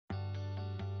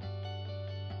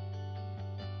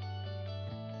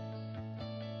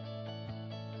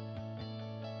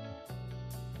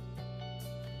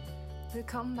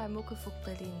Willkommen bei Muckefuck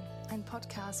Berlin, ein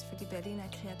Podcast für die Berliner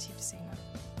Kreativszene.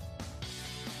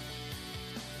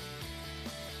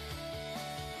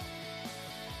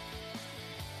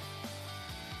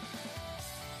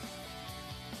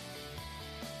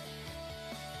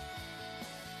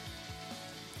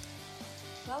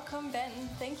 Welcome, Ben.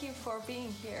 Thank you for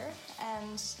being here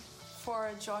and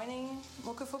for joining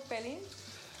Muckefuck Berlin.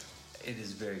 It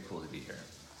is very cool to be here.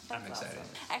 I'm excited.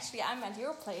 Awesome. Actually, I'm at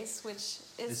your place, which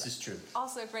This is true.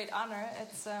 Also a great honor.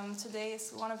 It's today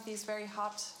is one of these very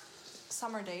hot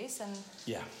summer days, and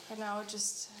right now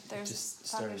there's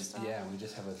thunderstorm. Yeah, we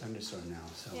just have a thunderstorm now,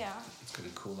 so it's going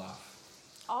to cool off.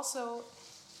 Also,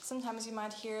 sometimes you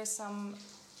might hear some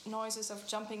noises of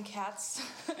jumping cats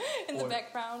in the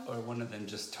background, or one of them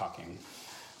just talking.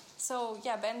 So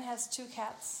Ben has 2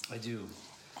 cats. I do.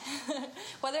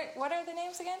 What are the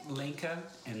names again? Lenka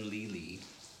and Lily.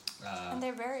 And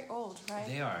they're very old, right?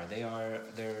 They are.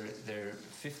 They're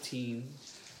 15,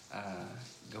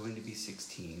 going to be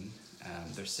 16.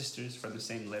 They're sisters from the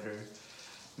same litter.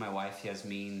 My wife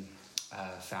Yasmin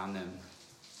found them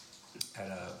at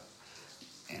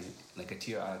a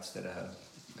tierarzt at a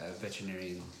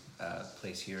veterinarian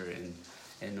place here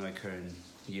in Neukölln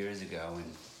years ago,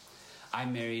 and I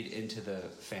married into the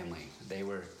family. They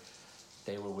were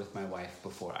with my wife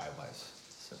before I was.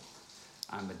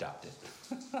 I'm adopted.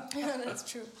 That's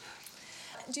true.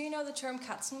 Do you know the term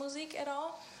Katzenmusik at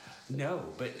all? No,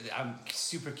 but I'm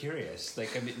super curious.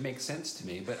 It makes sense to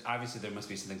me, but obviously there must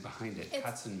be something behind it.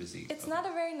 Katzenmusik. It's not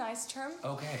a very nice term.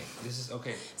 Okay, this is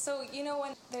okay. So, you know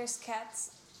when there's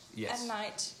cats at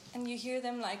night and you hear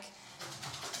them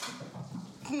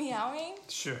meowing?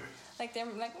 Sure. They're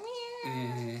meow.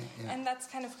 Yeah. And that's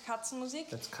kind of Katzenmusik.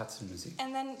 That's Katzenmusik.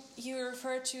 And then you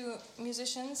refer to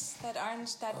musicians that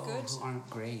aren't that good. Who aren't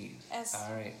great. As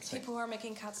people who are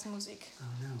making Katzenmusik. Oh,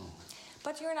 no.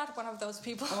 But you're not one of those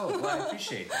people. Oh, well, I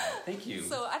appreciate that. Thank you.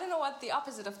 So I don't know what the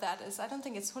opposite of that is. I don't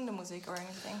think it's Hundemusik or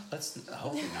anything.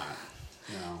 Hopefully not.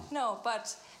 No. No,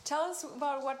 but tell us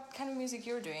about what kind of music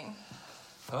you're doing.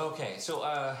 Okay, so,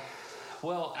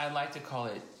 I like to call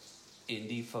it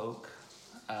indie folk.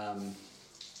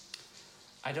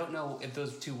 I don't know if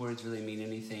those 2 words really mean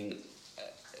anything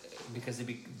because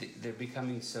they're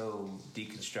becoming so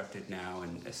deconstructed now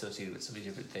and associated with so many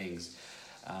different things.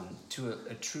 To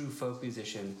a true folk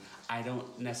musician, I don't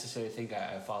necessarily think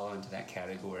I fall into that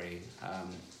category.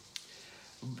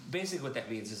 Basically what that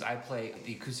means is I play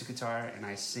the acoustic guitar and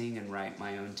I sing and write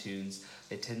my own tunes.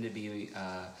 They tend to be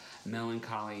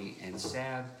melancholy and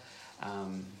sad.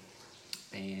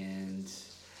 And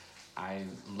I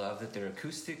love that they're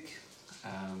acoustic,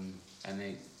 and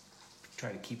they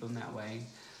try to keep them that way.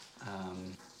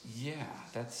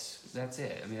 That's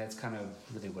it. I mean, that's kind of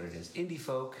really what it is. Indie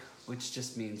folk, which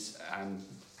just means I'm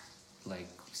like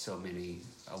so many,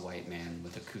 a white man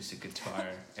with acoustic guitar,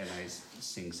 and I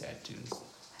sing sad tunes.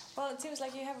 Well, it seems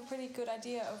like you have a pretty good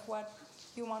idea of what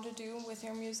you want to do with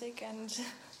your music, and...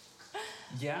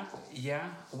 Yeah.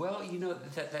 Well,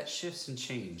 that shifts and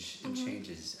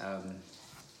changes.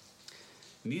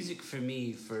 Music for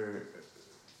me,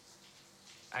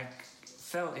 I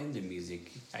fell into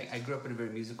music. I grew up in a very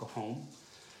musical home,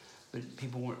 but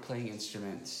people weren't playing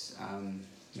instruments.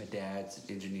 My dad's an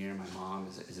engineer. My mom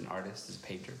is an artist, is a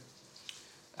painter.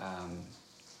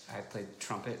 I played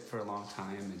trumpet for a long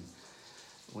time and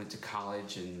went to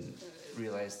college and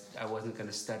realized I wasn't going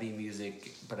to study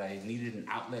music, but I needed an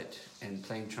outlet, and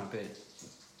playing trumpet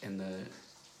in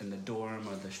the dorm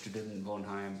of the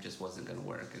Studentenwohnheim just wasn't going to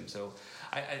work. And so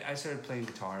I started playing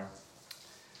guitar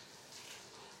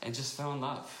and just fell in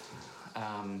love.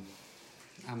 I'm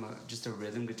just a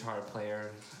rhythm guitar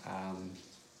player.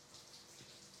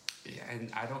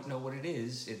 And I don't know what it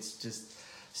is. It's just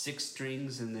 6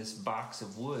 strings in this box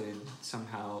of wood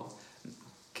somehow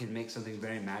can make something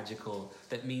very magical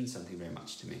that means something very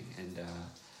much to me. And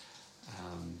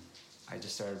I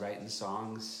just started writing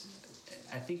songs,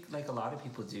 I think like a lot of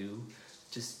people do,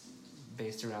 just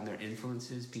based around their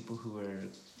influences, people who are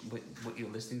what you're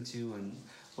listening to and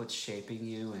what's shaping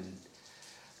you. And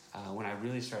when I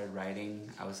really started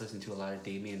writing, I was listening to a lot of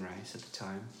Damien Rice at the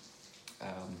time.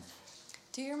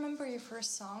 Do you remember your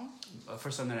first song?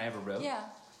 First song that I ever wrote? Yeah.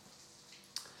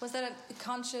 Was that a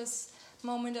conscious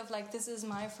moment of this is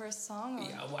my first song? Or?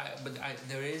 Yeah, but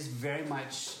there is very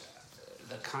much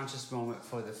the conscious moment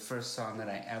for the first song that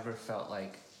I ever felt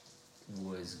like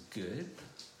was good.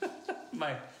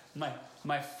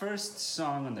 my first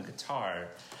song on the guitar,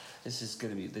 this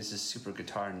is super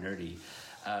guitar nerdy,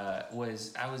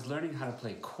 was I was learning how to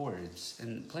play chords,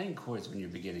 and playing chords when you're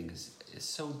beginning is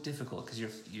so difficult because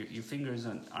your fingers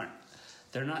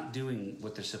they're not doing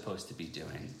what they're supposed to be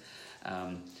doing.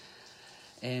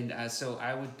 So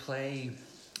I would play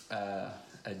a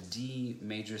D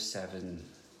major 7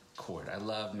 chord. I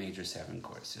love major 7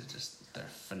 chords. They're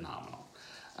phenomenal.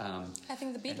 I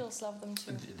think the Beatles love them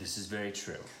too. This is very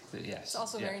true. Yes. It's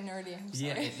also very nerdy. I'm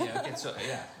sorry.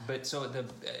 But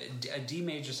a D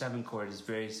major 7 chord is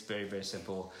very, very, very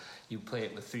simple. You play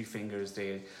it with 3 fingers.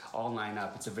 They all line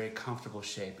up. It's a very comfortable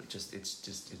shape.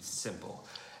 It's simple.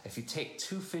 If you take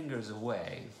 2 fingers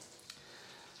away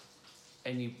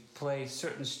and you play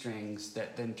certain strings,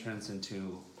 that then turns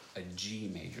into a G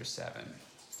major 7.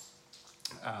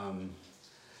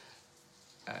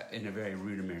 In a very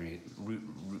rudimentary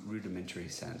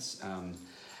sense. And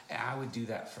I would do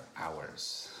that for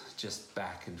hours, just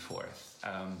back and forth.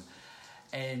 I'm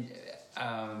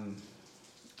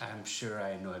sure I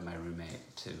annoyed my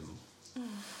roommate too.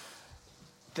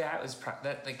 That was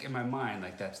like in my mind,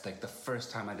 like that's like the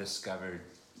first time I discovered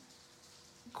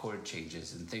chord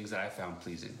changes and things that I found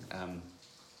pleasing.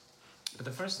 But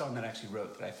the first song that I actually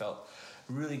wrote that I felt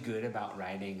really good about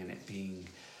writing and it being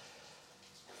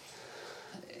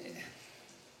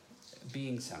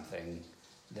something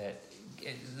that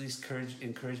at least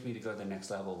encouraged me to go to the next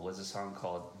level was a song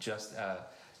called Just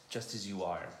As You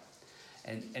Are.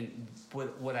 And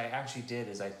what I actually did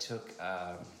is I took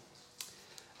a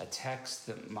text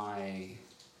that my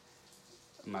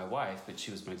wife, but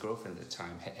she was my girlfriend at the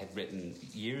time, had written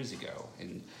years ago,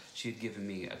 and she had given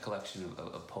me a collection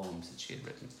of poems that she had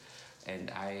written,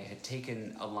 and I had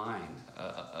taken a line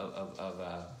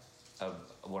of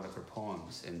one of her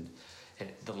poems, and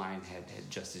the line had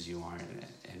 "Just As You Are" in it,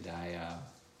 and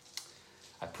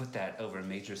I put that over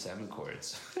major 7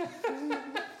 chords,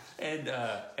 and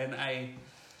I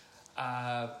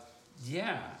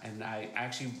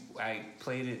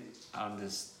played it on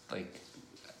this like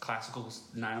classical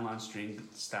nylon string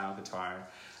style guitar.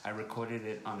 I recorded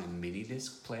it on a mini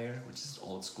disc player, which is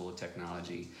old school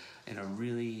technology, and a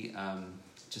really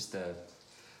just a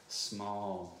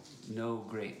small, no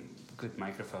good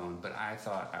microphone, but I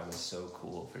thought I was so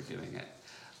cool for doing it.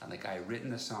 Like I had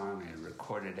written the song, I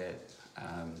recorded it,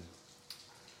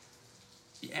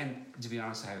 and to be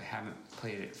honest, I haven't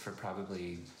played it for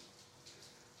probably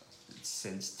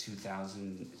since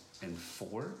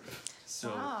 2004. So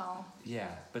wow.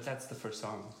 Yeah, but that's the first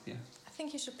song. Yeah. I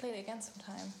think you should play it again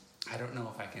sometime. I don't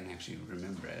know if I can actually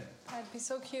remember it. I'd be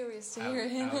so curious to hear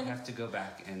it. I would have to go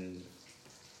back and.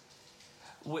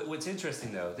 What's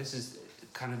interesting though, this is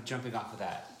kind of jumping off of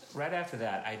that. Right after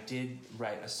that, I did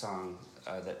write a song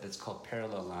that's called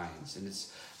Parallel Lines, and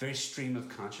it's very stream of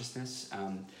consciousness.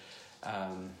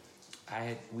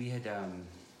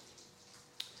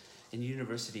 In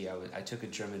university, I took a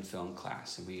German film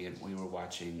class, and we were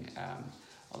watching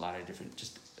a lot of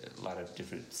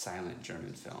different silent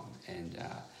German film, and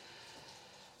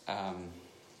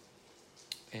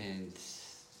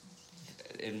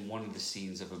in one of the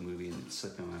scenes of a movie, and it's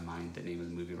slipping my mind the name of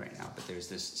the movie right now, but there's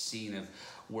this scene of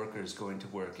workers going to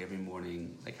work every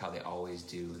morning, like how they always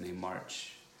do, and they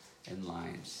march in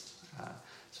lines.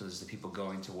 So there's the people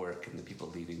going to work and the people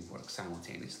leaving work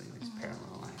simultaneously, these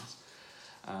parallel lines.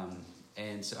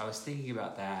 And so I was thinking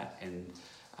about that, and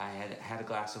I had a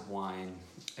glass of wine,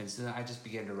 and so I just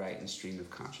began to write in stream of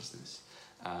consciousness.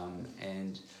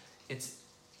 And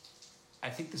I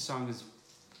think the song is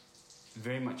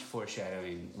very much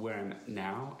foreshadowing where I'm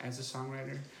now as a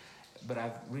songwriter, but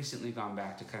I've recently gone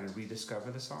back to kind of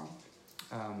rediscover the song,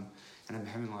 and I'm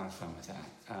having a lot of fun with that.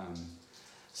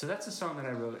 So that's a song that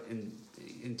I wrote in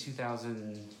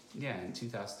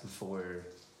 2004,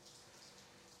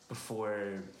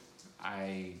 before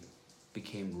I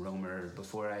became Roemer,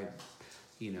 before I,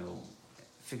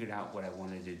 figured out what I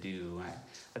wanted to do.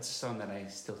 That's a song that I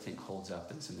still think holds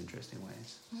up in some interesting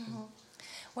ways. Mm-hmm.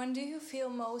 When do you feel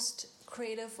most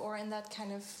creative or in that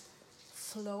kind of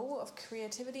flow of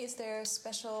creativity? Is there a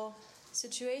special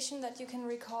situation that you can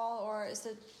recall, or is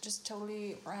it just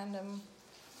totally random?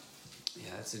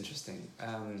 Yeah, that's interesting.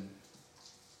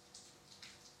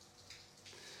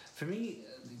 For me,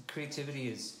 creativity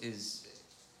is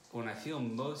when I feel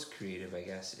most creative, I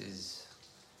guess, is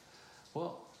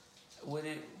when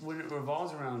it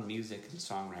revolves around music and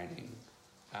songwriting.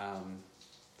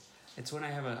 It's when I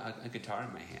have a guitar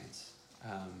in my hands,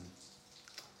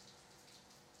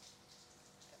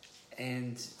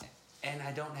 and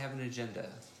I don't have an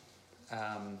agenda.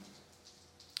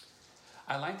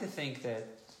 I like to think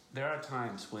that there are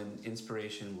times when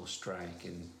inspiration will strike,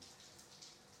 and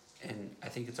I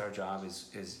think it's our job as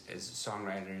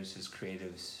songwriters, as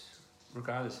creatives,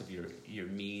 regardless of your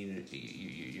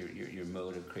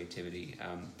mode of creativity,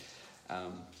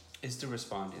 is to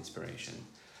respond to inspiration.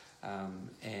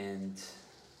 And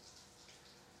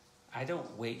I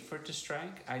don't wait for it to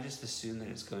strike. I just assume that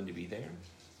it's going to be there.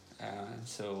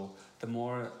 So the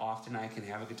more often I can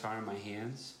have a guitar in my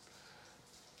hands,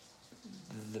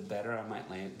 the better I might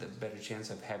land, the better chance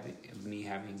of having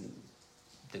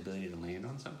the ability to land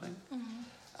on something.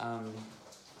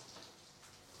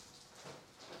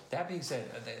 That being said,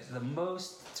 the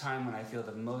most time when I feel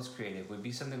the most creative would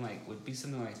be something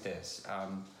like this.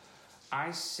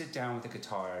 I sit down with the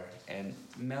guitar, and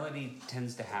melody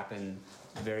tends to happen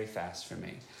very fast for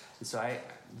me. And so I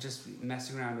just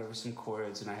messing around over some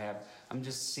chords, and I'm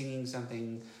just singing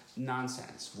something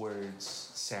nonsense, words,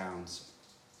 sounds.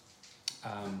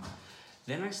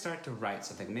 Then I start to write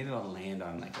something. Maybe I'll land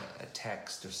on like a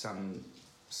text or some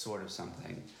sort of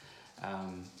something.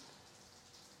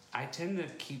 I tend to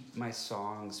keep my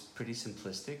songs pretty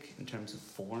simplistic in terms of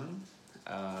form.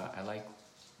 I like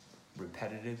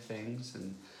repetitive things,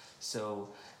 and so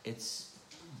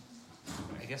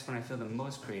I guess when I feel the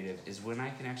most creative is when I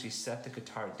can actually set the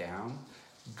guitar down,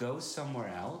 go somewhere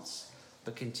else,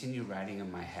 but continue writing in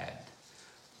my head,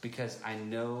 because I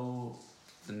know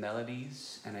the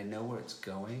melodies and I know where it's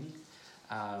going.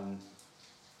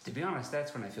 To be honest,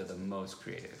 that's when I feel the most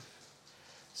creative.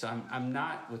 So I'm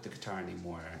not with the guitar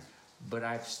anymore, but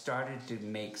I've started to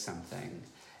make something,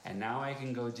 and now I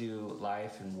can go do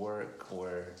life and work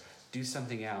or do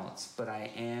something else, but I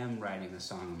am writing a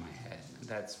song in my head.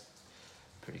 That's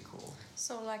pretty cool.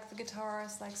 So like the guitar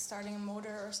is like starting a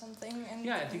motor or something, and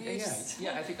I think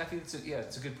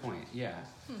it's a good point. Yeah.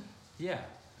 Yeah,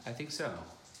 I think so.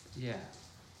 Yeah.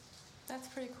 That's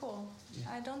pretty cool.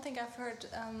 Yeah. I don't think I've heard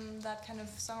that kind of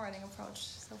songwriting approach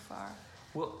so far.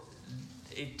 Well,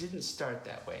 it didn't start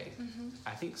that way.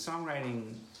 I think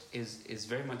songwriting is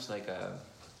very much like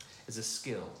is a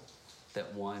skill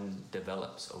that one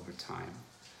develops over time.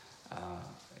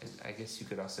 I guess you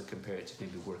could also compare it to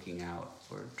maybe working out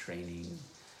or training.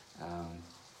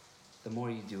 The more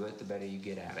you do it, the better you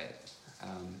get at it.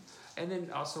 And then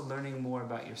also learning more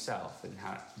about yourself and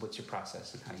what's your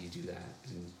process and how you do that.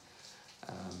 And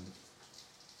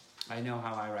I know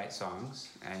how I write songs,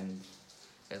 and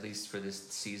at least for this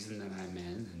season that I'm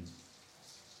in, and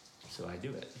so I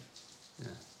do it.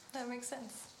 Yeah. That makes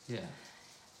sense. Yeah.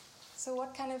 So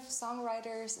what kind of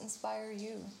songwriters inspire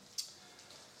you?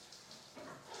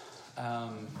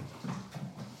 That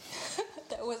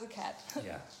was a cat.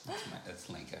 Yeah, that's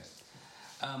Linka.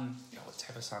 What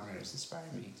type of songwriters inspire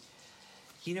me?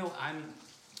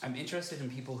 I'm interested in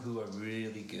people who are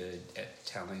really good at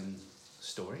telling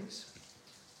stories.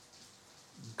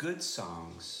 Good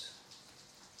songs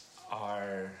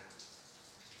are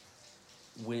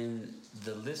when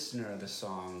the listener of the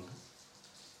song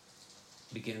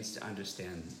begins to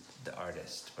understand the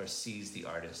artist or sees the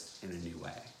artist in a new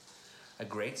way. A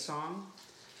great song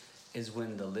is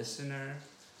when the listener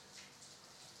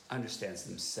understands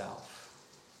themselves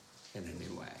in a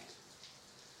new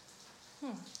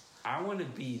way. I want to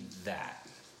be that.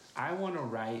 I want to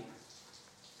write.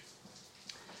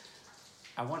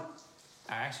 I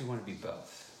actually want to be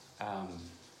both.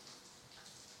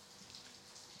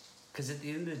 Because at the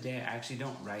end of the day, I actually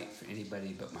don't write for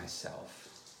anybody but myself.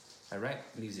 I write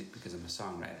music because I'm a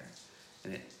songwriter,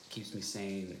 and it keeps me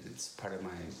sane. It's part of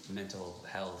my mental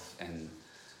health and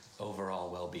overall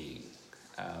well-being.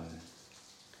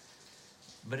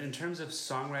 But in terms of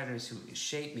songwriters who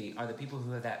shape me are the people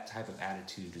who have that type of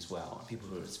attitude as well. People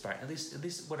who are inspired, at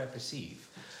least what I perceive.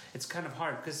 It's kind of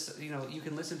hard because, you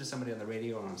can listen to somebody on the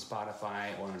radio or on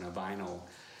Spotify or on a vinyl,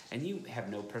 and you have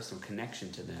no personal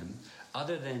connection to them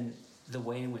other than the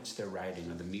way in which they're writing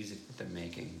or the music that they're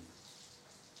making.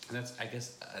 And that's, I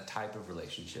guess, a type of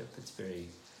relationship that's very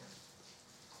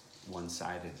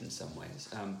one-sided in some ways.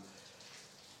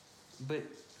 But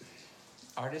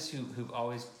artists who've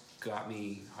always got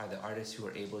me are the artists who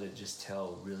are able to just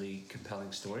tell really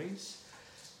compelling stories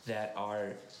that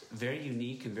are very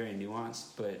unique and very nuanced,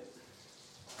 but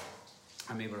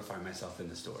I'm able to find myself in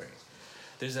the story.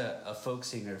 There's a folk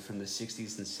singer from the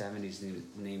 60s and 70s. His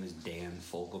name is Dan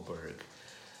Fogelberg.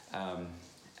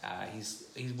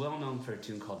 He's well known for a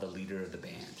tune called "The Leader of the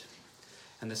Band,"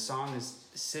 and the song is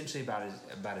essentially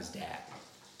about his dad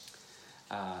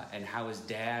and how his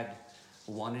dad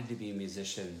wanted to be a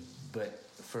musician, but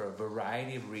for a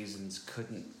variety of reasons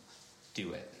couldn't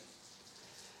do it.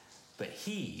 But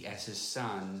he, as his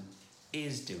son,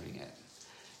 is doing it.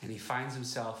 And he finds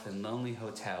himself in lonely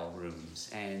hotel rooms,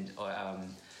 and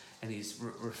he's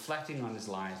reflecting on his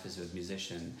life as a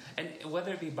musician. And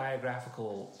whether it be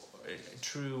biographical,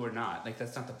 true or not,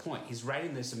 that's not the point. He's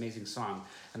writing this amazing song,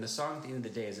 and the song at the end of the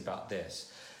day is about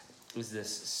this. This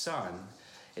son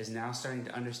is now starting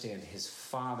to understand his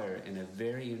father in a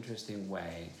very interesting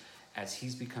way, as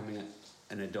he's becoming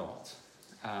an adult.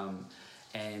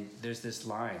 And there's this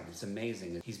line, it's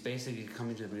amazing. He's basically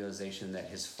coming to the realization that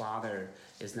his father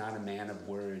is not a man of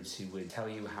words who would tell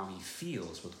you how he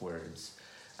feels with words.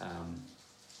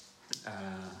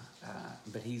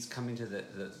 But he's coming to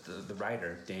the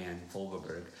writer, Dan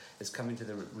Fogelberg, is coming to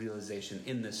the realization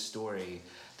in this story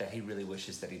that he really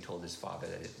wishes that he told his father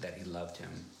that he loved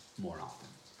him more often.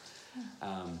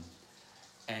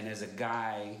 And as a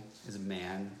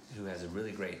man who has a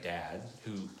really great dad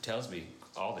who tells me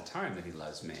all the time that he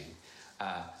loves me,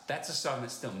 that's a song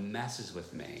that still messes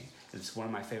with me. It's one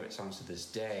of my favorite songs to this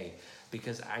day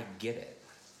because I get it.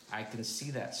 I can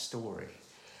see that story.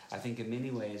 I think in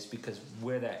many ways because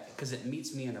it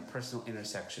meets me in a personal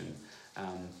intersection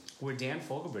where Dan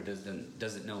Fogelberg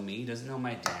doesn't know me, doesn't know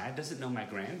my dad, doesn't know my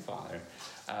grandfather.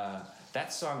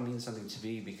 That song means something to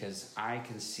me because I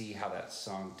can see how that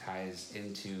song ties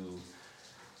into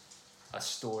a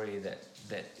story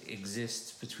that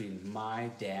exists between my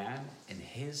dad and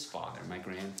his father, my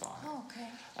grandfather. Oh, okay.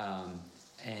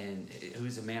 And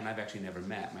who's a man I've actually never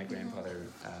met. My grandfather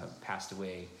passed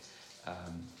away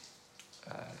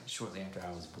shortly after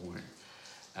I was born.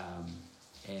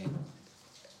 And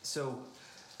so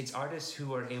it's artists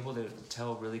who are able to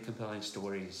tell really compelling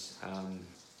stories.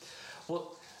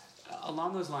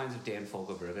 Along those lines of Dan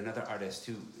Fogelberg, another artist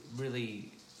who really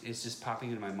is just popping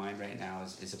into my mind right now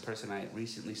is a person I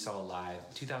recently saw live.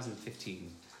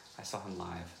 2015, I saw him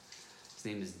live. His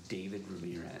name is David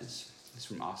Ramirez. He's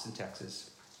from Austin,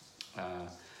 Texas.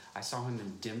 I saw him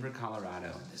in Denver, Colorado,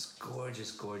 in this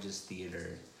gorgeous, gorgeous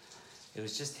theater. It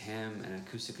was just him and an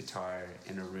acoustic guitar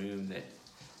in a room that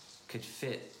could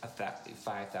fit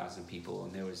 5,000 people,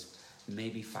 and there was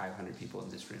maybe 500 people in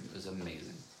this room. It was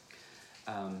amazing.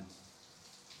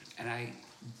 And I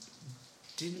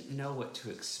didn't know what to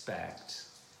expect,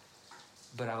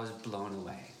 but I was blown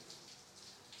away.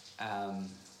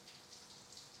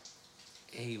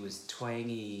 He was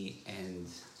twangy and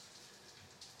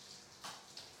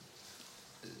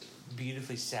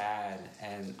beautifully sad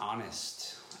and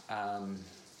honest.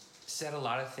 Said a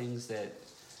lot of things that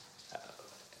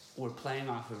were playing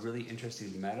off of really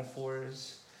interesting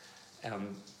metaphors,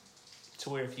 to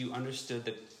where if you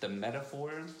understood the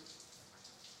metaphor,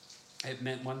 it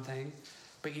meant one thing,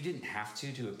 but you didn't have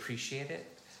to appreciate it,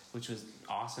 which was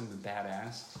awesome and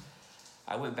badass.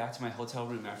 I went back to my hotel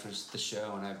room after the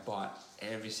show and I bought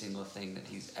every single thing that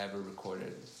he's ever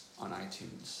recorded on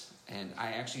iTunes. And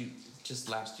I actually, just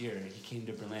last year, he came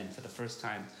to Berlin for the first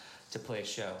time to play a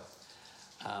show.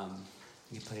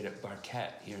 He played at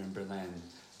Barquette here in Berlin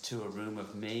to a room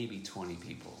of maybe 20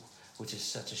 people, which is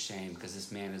such a shame because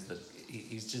this man is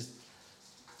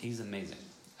he's amazing.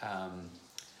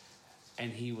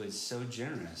 And he was so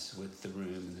generous with the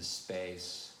room and the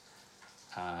space.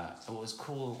 And what was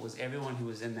cool was everyone who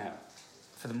was in that,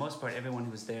 for the most part, everyone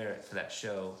who was there for that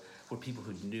show were people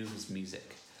who knew his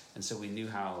music. And so we knew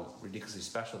how ridiculously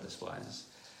special this was.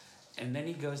 And then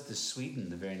he goes to Sweden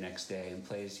the very next day and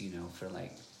plays, for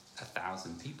like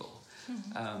 1,000 people.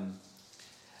 Mm-hmm.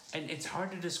 And it's hard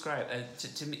to describe.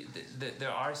 To me, there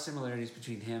are similarities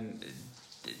between him,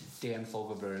 Dan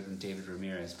Fogelberg, and David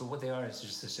Ramirez, but what they are is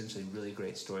just essentially really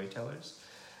great storytellers,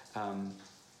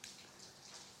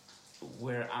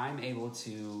 where I'm able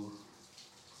to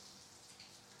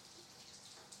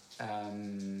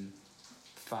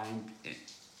find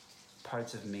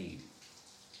parts of me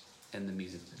in the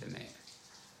music that they make.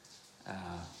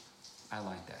 I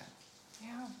like that.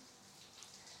 Yeah.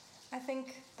 I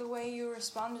think the way you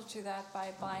responded to that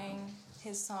by buying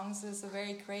his songs is a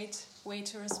very great way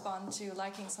to respond to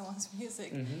liking someone's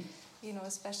music. Mm-hmm.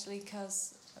 Especially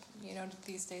because,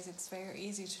 these days it's very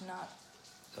easy to not...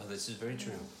 Oh, this is very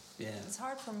true. Yeah. It's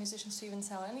hard for musicians to even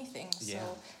sell anything. Yeah.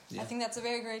 So Yeah. I think that's a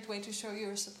very great way to show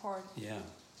your support. Yeah.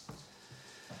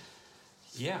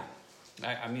 Yeah.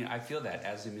 I feel that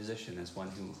as a musician, as one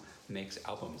who makes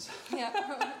albums. Yeah.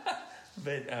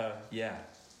 But, yeah.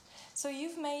 So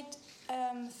you've made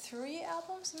 3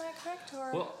 albums, am I correct?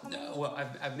 Or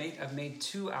I've made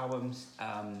 2 albums,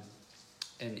 an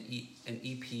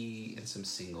EP, and some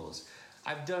singles.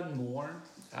 I've done more,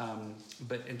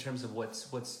 but in terms of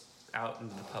what's out in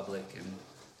the public and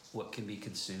what can be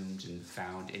consumed and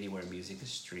found anywhere music is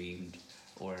streamed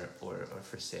or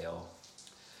for sale.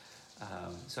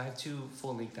 So I have 2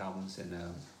 full-length albums and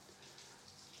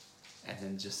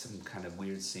then just some kind of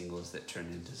weird singles that turn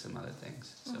into some other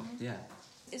things. So, yeah.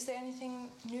 Is there anything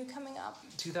new coming up?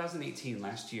 2018,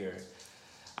 last year,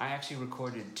 I actually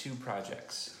recorded 2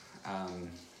 projects.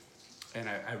 And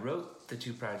I wrote the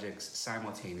 2 projects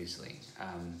simultaneously.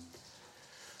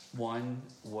 One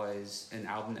was an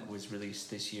album that was released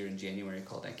this year in January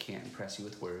called I Can't Impress You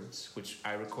With Words, which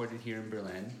I recorded here in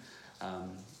Berlin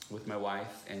with my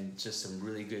wife and just some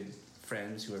really good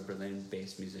friends who are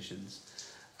Berlin-based musicians.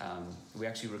 We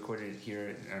actually recorded it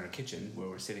here in our kitchen where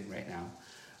we're sitting right now.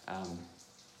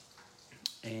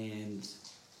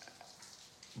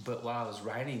 But while I was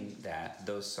writing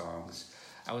those songs,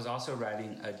 I was also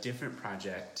writing a different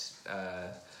project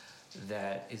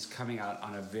that is coming out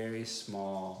on a very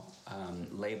small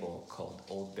label called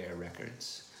Old Bear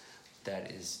Records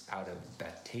that is out of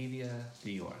Batavia,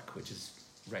 New York, which is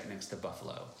right next to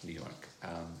Buffalo, New York.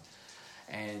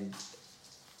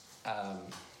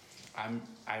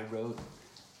 I wrote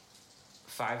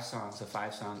 5 songs, a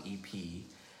 5-song EP,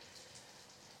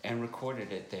 and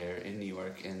recorded it there in New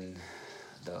York in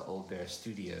the Old Bear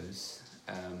Studios.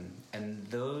 And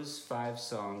those 5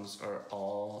 songs are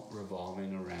all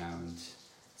revolving around,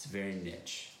 it's very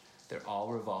niche. They're all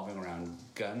revolving around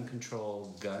gun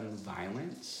control, gun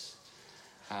violence,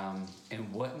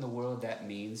 and what in the world that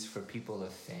means for people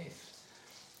of faith.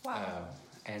 Wow.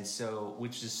 And so,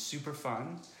 which is super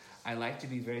fun. I like to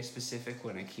be very specific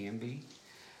when I can be.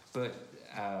 But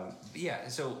yeah,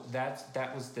 so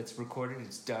that's recorded,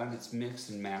 it's done, it's mixed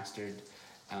and mastered.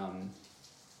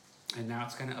 And now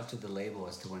it's kind of up to the label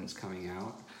as to when it's coming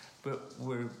out. But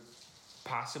we're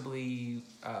possibly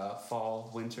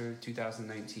fall, winter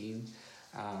 2019.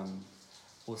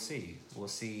 We'll see.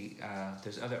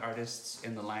 There's other artists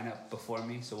in the lineup before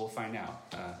me, so we'll find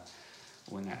out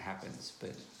when that happens.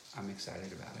 But I'm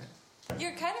excited about it.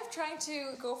 You're kind of trying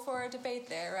to go for a debate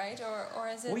there, right? Or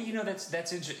is it? Well,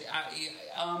 that's interesting.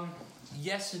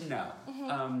 Yes and no.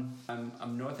 Mm-hmm.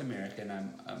 I'm North American.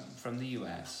 I'm from the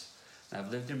U.S. I've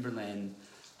lived in Berlin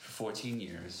for 14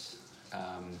 years.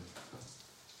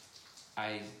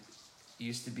 I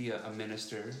used to be a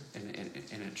minister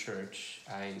in a church.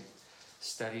 I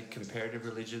studied comparative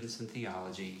religions and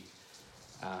theology.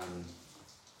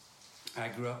 I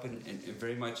grew up in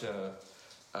very much a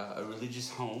religious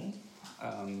home.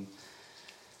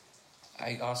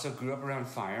 I also grew up around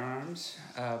firearms,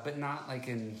 but not like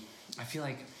I feel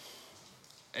like,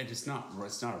 and it's not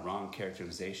a wrong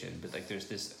characterization, but like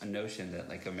there's a notion that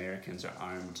like Americans are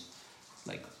armed,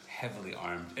 like heavily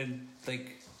armed, and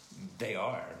like they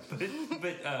are,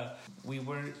 but we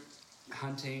weren't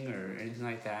hunting or anything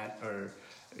like that, or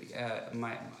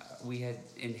we had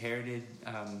inherited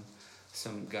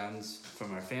some guns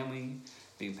from our family,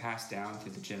 being passed down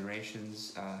through the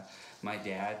generations. My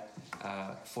dad,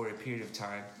 for a period of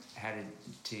time, had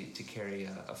to carry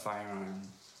a firearm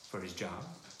for his job.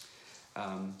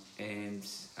 And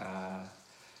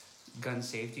gun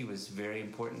safety was very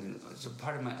important. It was a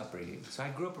part of my upbringing. So I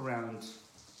grew up around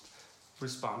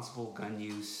responsible gun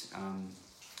use,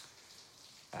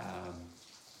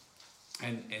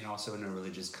 and also in a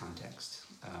religious context.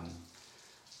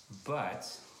 But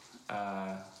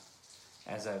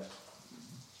as I've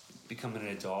become an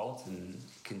adult and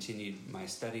continued my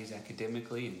studies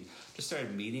academically and just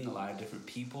started meeting a lot of different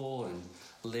people and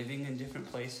living in different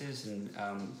places and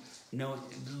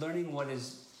learning what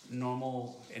is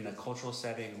normal in a cultural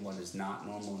setting and what is not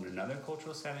normal in another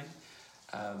cultural setting,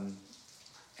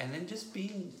 and then just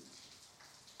being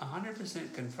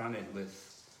 100% confronted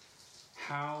with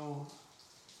how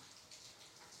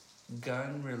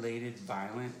gun-related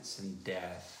violence and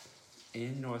death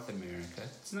in North America,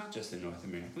 it's not just in North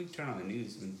America, we can turn on the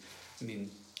news, I mean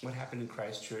what happened in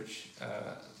Christchurch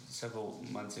several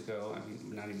months ago,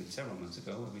 not even several months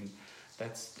ago,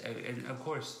 and of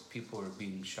course people are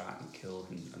being shot and killed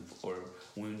or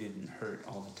wounded and hurt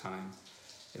all the time.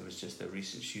 There was just a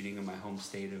recent shooting in my home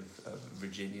state of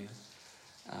Virginia.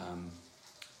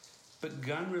 But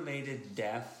gun-related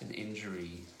death and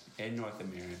injury in North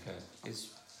America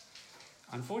is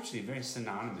unfortunately very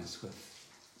synonymous with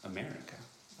America.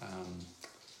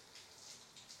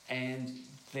 And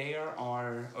there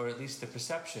are, or at least the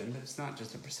perception, but it's not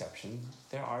just a perception,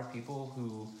 there are people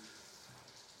who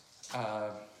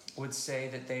would say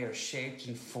that they are shaped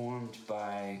and formed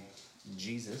by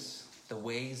Jesus, the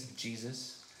ways of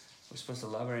Jesus. We're supposed to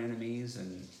love our enemies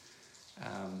and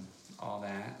all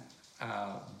that,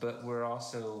 but we're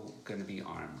also going to be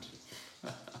armed.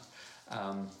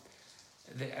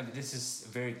 This is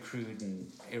very crude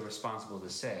and irresponsible to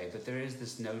say, but there is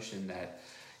this notion that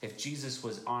if Jesus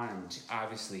was armed,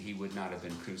 obviously he would not have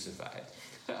been crucified,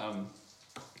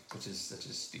 which is such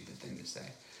a stupid thing to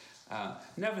say.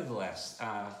 Nevertheless,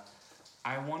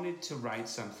 I wanted to write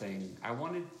something. I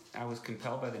was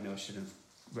compelled by the notion of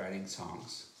writing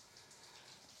songs.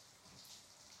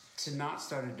 To not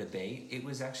start a debate, it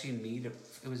was actually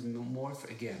it was more,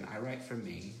 again, I write for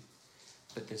me,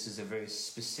 but this is a very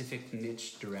specific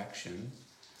niche direction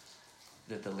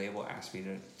that the label asked me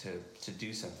to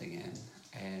do something in.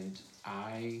 And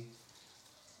I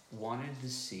wanted to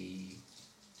see,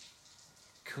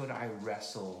 could I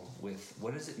wrestle with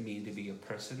what does it mean to be a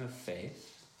person of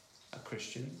faith, a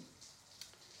Christian,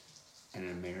 an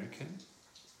American,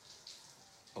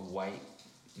 a white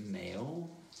male,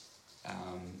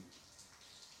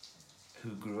 who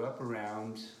grew up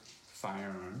around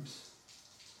firearms,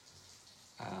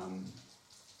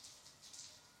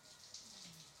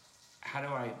 how do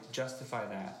I justify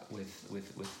that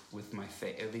with my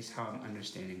faith, at least how I'm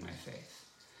understanding my faith?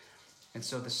 And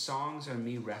so the songs are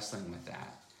me wrestling with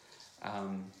that.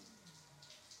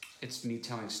 It's me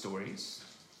telling stories,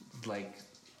 like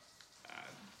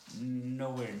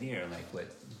nowhere near like what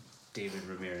David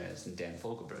Ramirez and Dan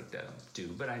Fogelberg do,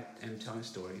 but I am telling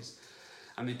stories.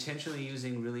 I'm intentionally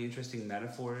using really interesting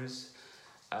metaphors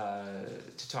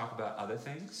to talk about other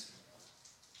things,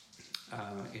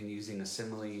 and using a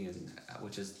simile, and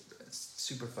which is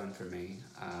super fun for me.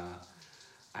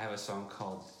 I have a song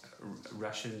called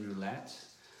Russian Roulette,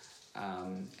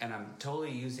 and I'm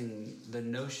totally using the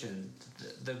notion,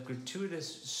 the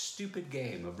gratuitous, stupid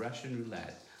game of Russian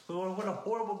Roulette. What a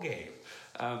horrible game.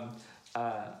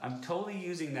 I'm totally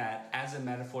using that as a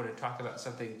metaphor to talk about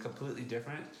something completely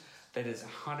different that is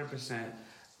 100%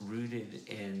 rooted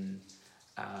in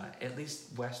at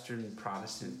least Western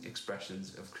Protestant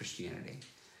expressions of Christianity,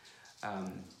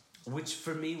 which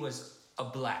for me was a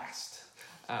blast.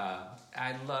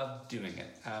 I love doing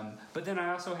it. But then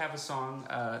I also have a song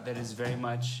that is very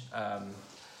much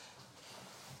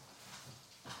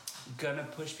gonna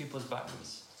push people's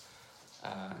buttons.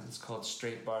 It's called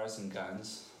Straight Bars and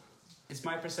Guns. It's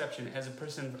my perception as a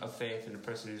person of faith and a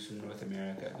person who's from North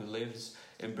America who lives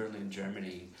in Berlin,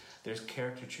 Germany. There's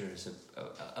caricatures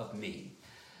of me,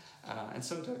 and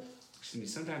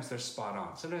sometimes they're spot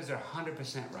on. Sometimes they're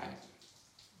 100% right,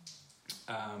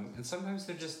 and sometimes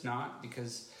they're just not,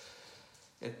 because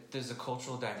there's a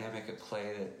cultural dynamic at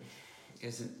play that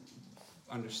isn't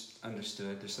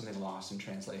understood. There's something lost in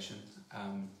translation,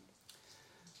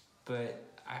 but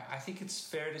I think it's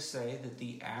fair to say that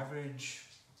the average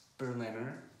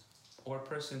Berliner or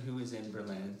person who is in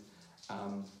Berlin,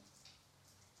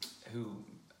 who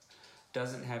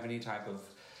doesn't have any type of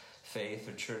faith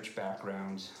or church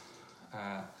background,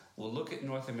 will look at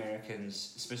North Americans,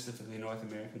 specifically North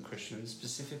American Christians,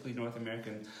 specifically North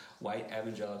American white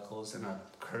evangelicals in our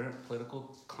current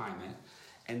political climate,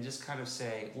 and just kind of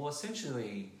say, well,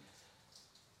 essentially,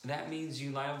 that means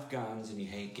you love guns and you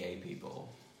hate gay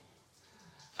people.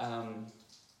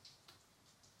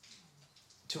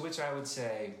 To which I would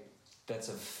say that's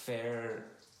a fair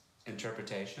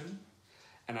interpretation,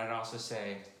 and I'd also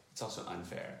say it's also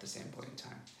unfair at the same point in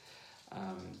time.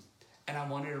 And I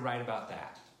wanted to write about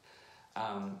that.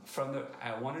 I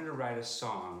wanted to write a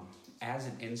song as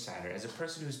an insider, as a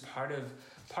person who's part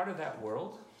of that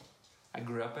world. I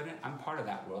grew up in it. I'm part of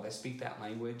that world. I speak that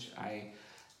language. I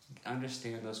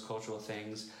understand those cultural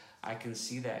things. I can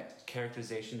see that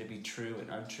characterization to be true and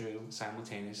untrue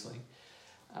simultaneously.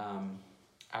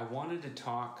 I wanted to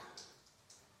talk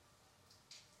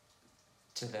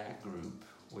to that group,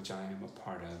 which I am a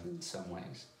part of in some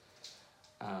ways.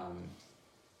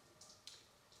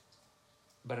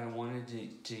 But I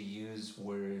wanted to use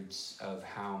words of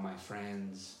how my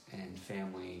friends and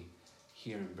family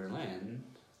here in Berlin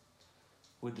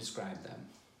would describe them.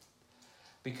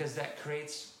 Because that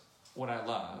creates what I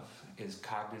love, is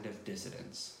cognitive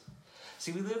dissonance.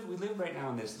 See, we live right now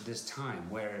in this time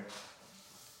where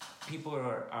people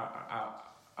are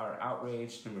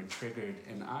outraged and we're triggered,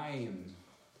 and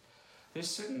there's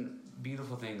certain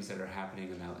beautiful things that are happening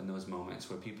in those moments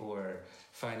where people are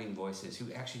finding voices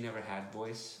who actually never had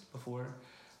voice before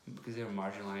because they were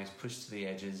marginalized, pushed to the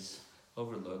edges,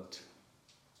 overlooked.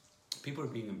 People are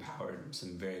being empowered in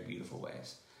some very beautiful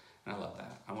ways, and I love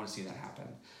that. I want to see that happen.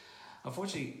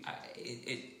 Unfortunately,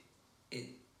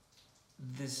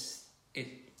 it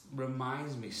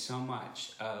reminds me so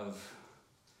much of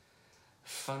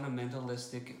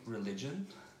fundamentalistic religion,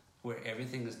 where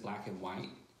everything is black and white.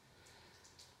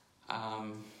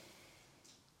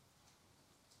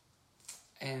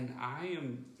 And I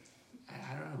don't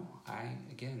know,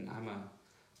 I'm a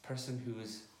person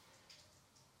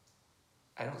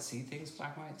I don't see things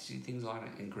black and white, I see things a lot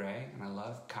in gray, and I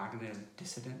love cognitive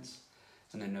dissonance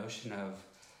and the notion of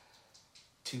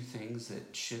two things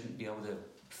that shouldn't be able to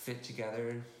fit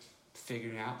together,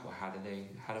 figuring out, well, how do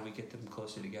we get them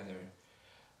closer together?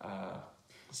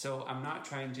 So I'm not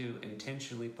trying to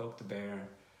intentionally poke the bear,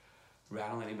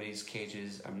 rattle anybody's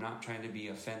cages. I'm not trying to be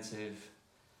offensive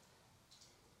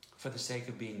for the sake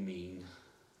of being mean.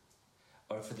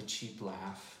 or for the cheap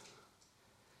laugh,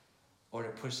 or to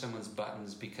push someone's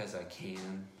buttons because I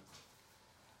can.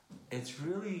 It's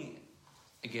really,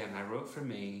 again, I wrote for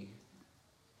me,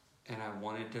 and I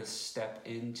wanted to step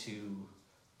into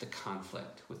the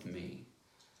conflict with me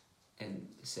and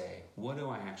say, what do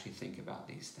I actually think about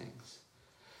these things?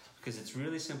 Because it's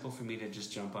really simple for me to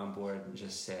just jump on board and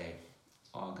just say,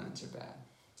 all guns are bad.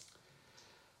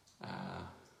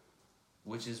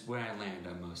 Which is where I land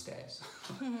on most days.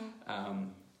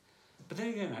 But then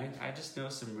again, I just know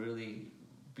some really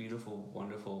beautiful,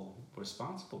 wonderful,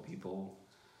 responsible people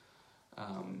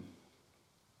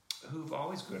who've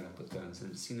always grown up with guns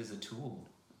and seen as a tool.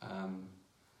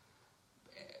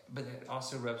 But it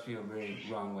also rubs me a very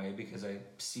wrong way because I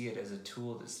see it as a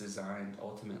tool that's designed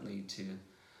ultimately to,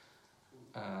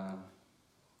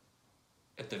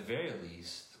 at the very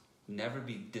least, never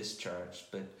be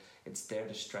discharged, but it's there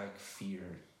to strike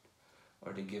fear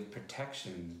or to give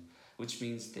protection, which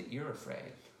means that you're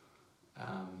afraid.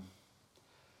 And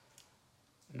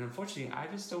unfortunately, I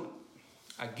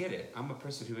get it. I'm a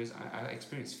person who I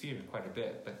experience fear quite a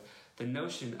bit, but the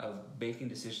notion of making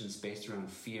decisions based around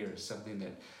fear is something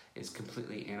that is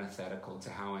completely antithetical to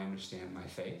how I understand my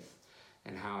faith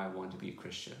and how I want to be a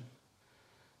Christian.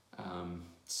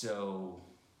 So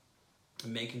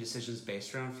making decisions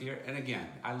based around fear, and again,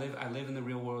 I live in the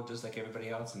real world just like everybody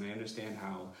else, and I understand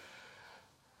how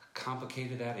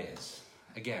complicated that is.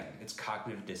 Again, it's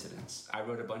cognitive dissonance. I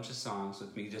wrote a bunch of songs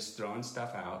with me just throwing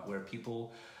stuff out where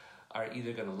people are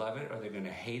either going to love it or they're going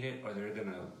to hate it or they're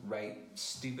going to write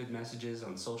stupid messages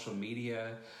on social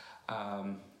media.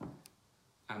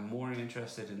 I'm more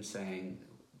interested in saying,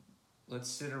 let's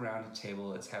sit around a table,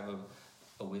 let's have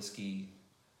a whiskey,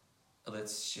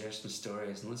 let's share some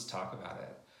stories, and let's talk about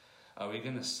it. Are we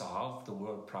going to solve the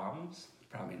world problems?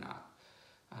 Probably not.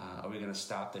 Are we going to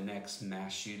stop the next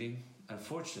mass shooting?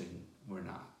 Unfortunately, we're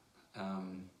not.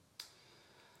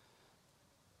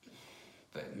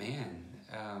 But man,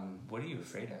 what are you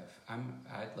afraid of?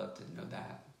 I'd love to know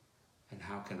that. And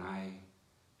how can I,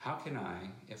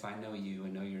 if I know you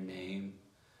and know your name,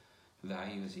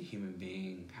 value you as a human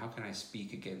being, how can I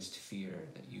speak against fear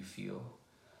that you feel?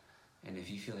 And if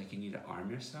you feel like you need to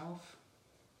arm yourself,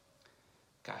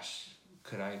 gosh,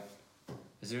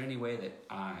 is there any way that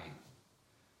I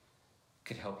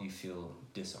could help you feel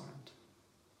disarmed?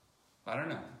 I don't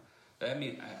know. I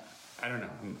mean, I don't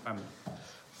know. I'm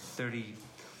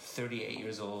 38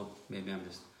 years old. Maybe I'm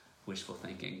just wishful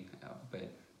thinking.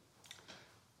 But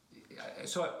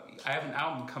so I have an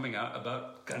album coming out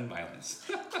about gun violence.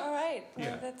 All right. Well,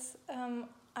 Yeah. that's.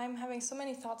 I'm having so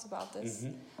many thoughts about this.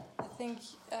 Mm-hmm. I think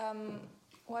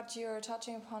what you're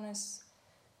touching upon is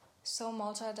so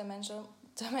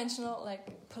multidimensional,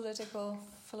 like political,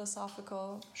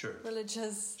 philosophical, Sure.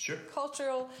 religious, Sure.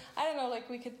 cultural. I don't know. Like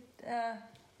we could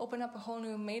open up a whole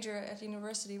new major at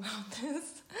university about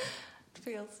this. It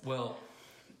feels. Well,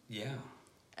 yeah.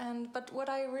 But what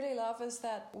I really love is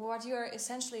that what you're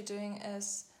essentially doing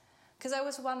is, because I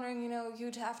was wondering,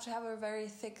 you'd have to have a very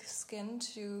thick skin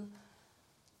to,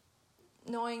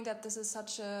 knowing that this is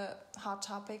such a hot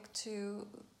topic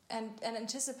and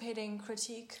anticipating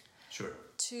critique. Sure.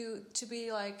 To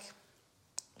be like,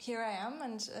 here I am,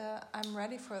 and I'm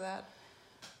ready for that.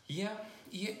 Yeah.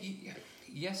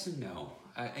 Yes and no.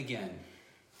 Again,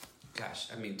 gosh,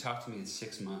 I mean, talk to me in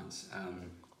 6 months.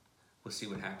 We'll see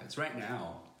what happens. Right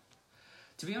now,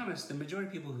 to be honest, the majority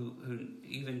of people who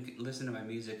even listen to my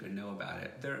music or know about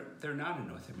it, they're not in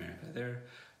North America.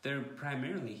 They're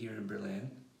primarily here in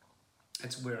Berlin.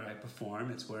 It's where I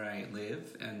perform. It's where I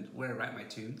live and where I write my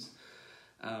tunes.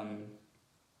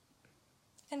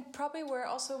 And probably where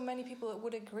also many people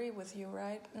would agree with you,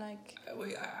 right? Like,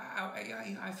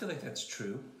 I feel like that's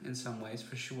true in some ways,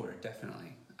 for sure,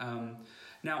 definitely.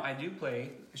 Now, I do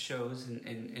play shows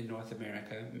in North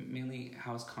America, mainly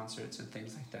house concerts and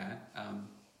things like that.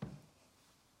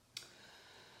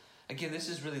 Again, this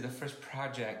is really the first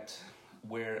project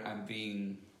where I'm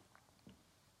being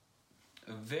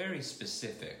very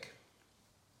specific.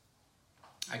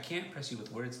 I can't impress you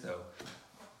with words, though.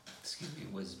 Excuse me,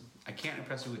 I can't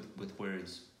impress you with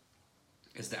words.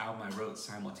 It's the album I wrote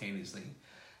simultaneously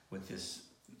with this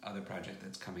other project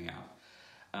that's coming out.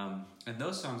 And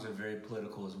those songs are very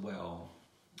political as well.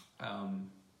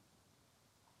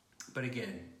 But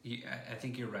again, I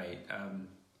think you're right.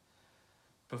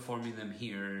 Performing them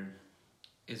here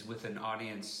is with an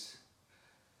audience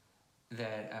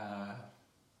that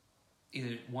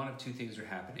either one of two things are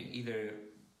happening. Either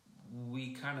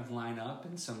we kind of line up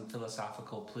in some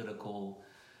philosophical, political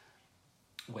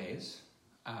ways,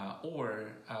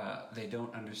 or they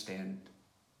don't understand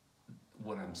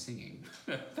what I'm singing.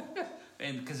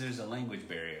 and because there's a language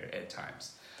barrier at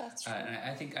times. That's true. And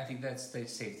I think that's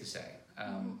safe to say.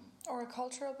 Or a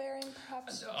cultural barrier,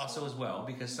 perhaps. Also, as well,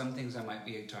 because some things I might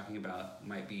be talking about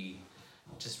might be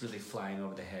just really flying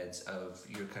over the heads of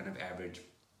your kind of average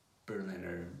Berlin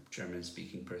or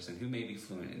German-speaking person who may be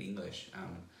fluent in English,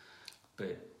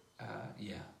 but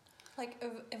yeah. Like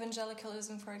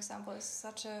evangelicalism, for example, is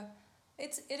such a.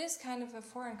 It is kind of a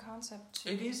foreign concept.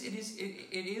 It is, and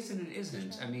it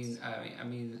isn't. I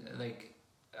mean, like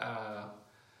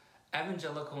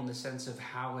evangelical in the sense of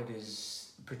how it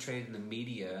is portrayed in the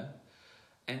media,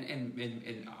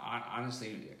 and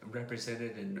honestly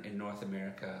represented in North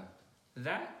America.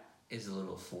 That is a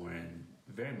little foreign,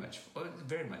 very much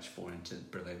foreign to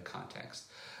Berlin context.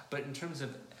 But in terms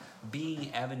of being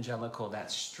evangelical,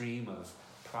 that stream of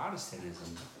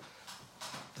Protestantism,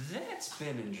 that's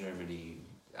been in Germany.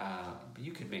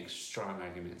 You could make strong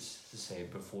arguments to say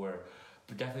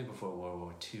definitely before World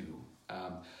War II.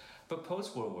 But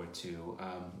post World War II,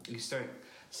 you start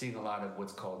seeing a lot of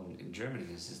what's called in Germany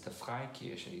is the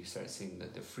Freikirche. You start seeing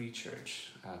the free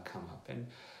church come up, and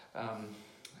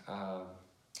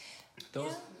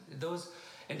those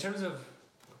in terms of.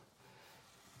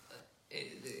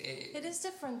 It is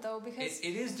different though, because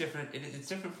it is different. It's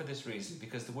different for this reason,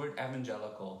 because the word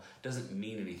evangelical doesn't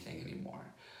mean anything anymore.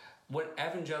 What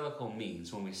evangelical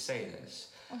means when we say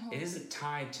this, it isn't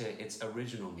tied to its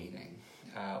original meaning,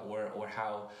 or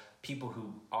how people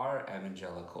who are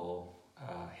evangelical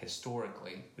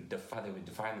historically would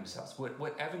define themselves.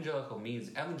 What evangelical means?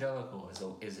 Evangelical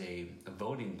is a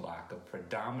voting bloc of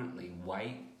predominantly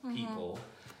white people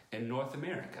in North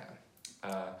America.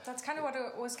 That's kind of what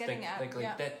I was getting at.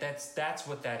 That's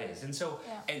what that is, and so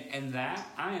and that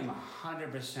I am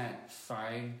 100%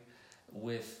 fine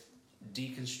with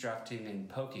deconstructing and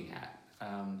poking at,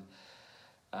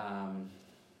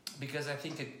 because I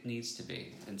think it needs to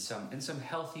be in some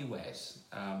healthy ways,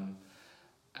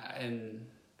 and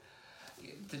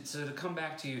so to come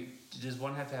back to, does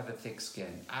one have to have a thick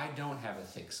skin? I don't have a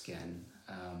thick skin.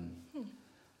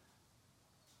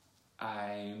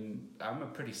 I'm a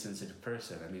pretty sensitive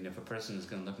person. I mean, if a person is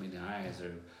going to look me in the eyes,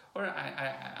 or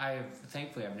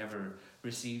thankfully I've never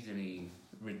received any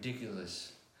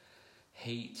ridiculous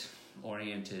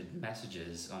hate-oriented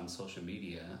messages on social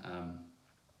media,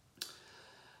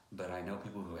 but I know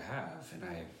people who have, and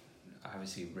I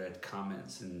obviously read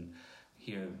comments and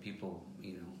hear people,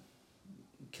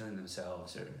 killing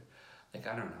themselves, or like,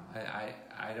 I don't know.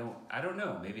 I don't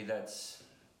know.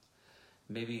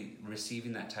 Maybe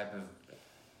receiving that type of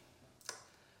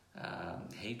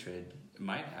hatred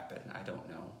might happen. I don't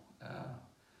know.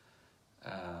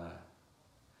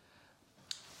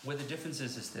 Where the difference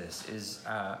is this,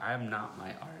 I am not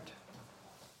my art.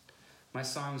 My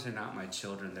songs are not my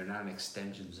children. They're not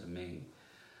extensions of me.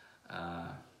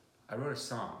 I wrote a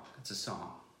song. It's a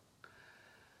song.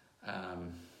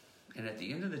 And at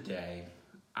the end of the day,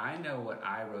 I know what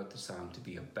I wrote the song to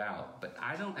be about, but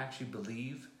I don't actually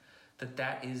believe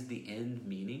that is the end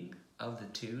meaning of the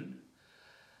tune,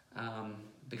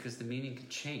 because the meaning can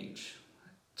change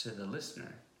to the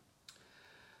listener.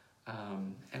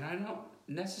 And I don't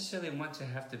necessarily want to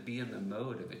have to be in the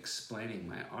mode of explaining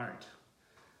my art.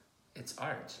 It's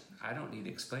art. I don't need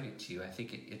to explain it to you. I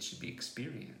think it should be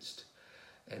experienced.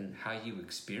 And how you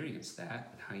experience that,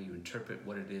 and how you interpret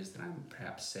what it is that I'm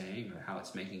perhaps saying, or how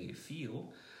it's making you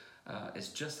feel, is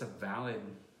just a valid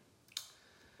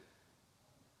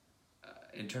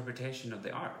interpretation of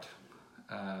the art.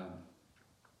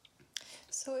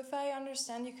 So if I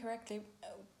understand you correctly,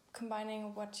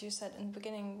 combining what you said in the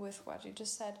beginning with what you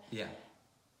just said,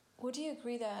 would you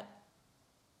agree that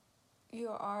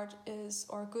your art is,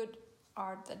 or good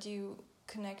art that you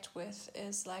connect with,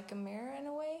 is like a mirror in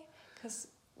a way? Because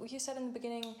you said in the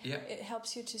beginning, it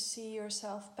helps you to see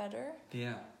yourself better.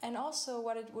 Yeah. And also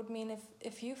what it would mean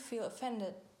if you feel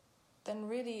offended, then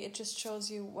really it just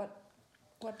shows you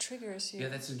what triggers you. Yeah,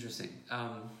 that's interesting.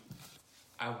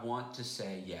 I want to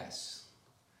say yes.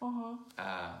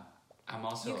 I'm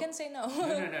also... You can say no.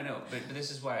 No. But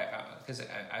this is why, because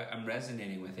I'm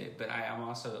resonating with it. But I'm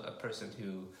also a person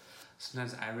who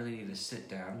sometimes I really need to sit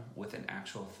down with an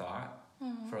actual thought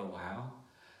for a while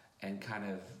and kind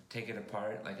of take it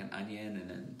apart like an onion and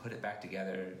then put it back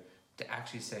together to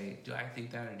actually say, do I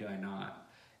think that or do I not?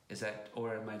 Is that,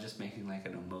 or am I just making like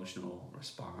an emotional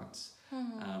response?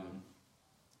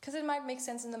 Because it might make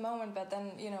sense in the moment, but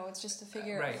then, it's just a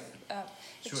figure. Right.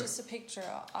 It's just a picture,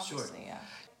 obviously, yeah.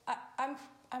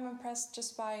 I'm impressed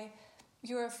just by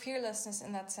your fearlessness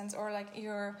in that sense, or like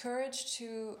your courage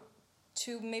to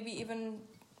maybe even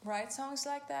write songs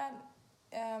like that,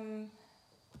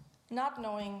 not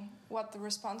knowing what the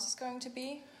response is going to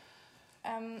be.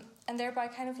 and thereby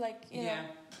kind of like you know.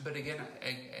 But again,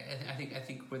 I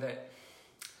think where that.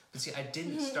 See, I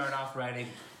didn't start off writing.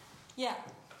 Yeah.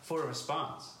 For a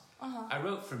response. I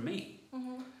wrote for me.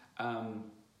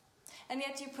 And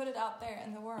yet you put it out there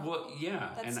in the world. Well,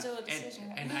 yeah. That's still a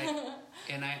decision.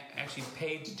 And I actually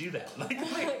paid to do that. Like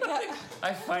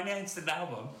I financed an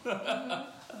album.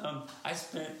 I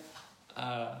spent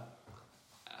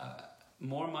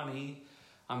more money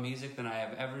on music than I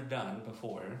have ever done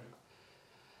before.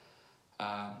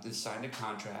 Then signed a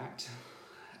contract.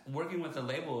 Working with a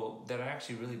label that I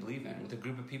actually really believe in, with a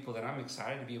group of people that I'm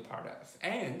excited to be a part of.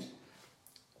 And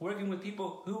working with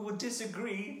people who would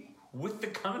disagree with the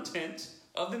content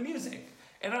of the music.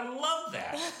 And I love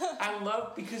that.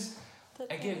 Because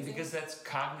that's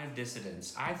cognitive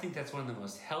dissonance. I think that's one of the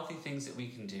most healthy things that we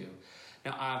can do.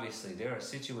 Now, obviously, there are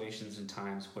situations and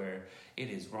times where it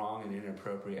is wrong and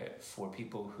inappropriate for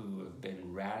people who have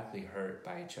been radically hurt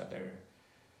by each other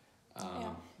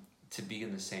to be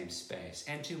in the same space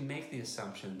and to make the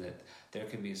assumption that there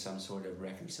can be some sort of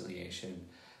reconciliation.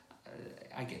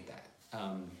 I get that.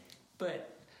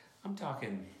 But I'm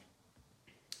talking,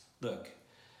 look,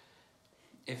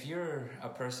 if you're a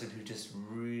person who just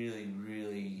really,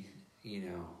 really,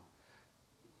 you're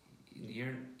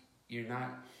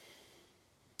not,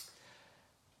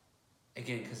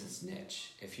 again, because it's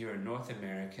niche, if you're a North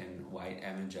American white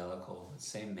evangelical,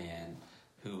 same man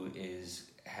who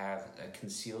have a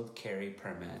concealed carry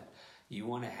permit, you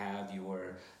want to have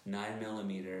your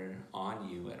 9mm on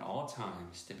you at all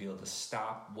times to be able to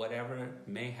stop whatever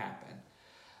may happen.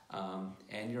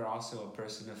 And you're also a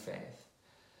person of faith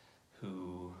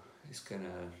who is going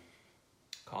to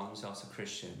call themselves a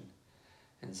Christian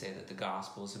and say that the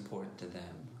gospel is important to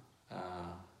them.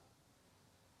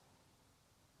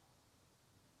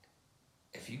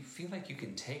 If you feel like you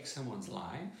can take someone's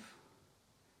life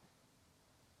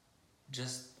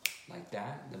just like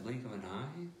that, in the blink of an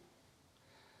eye,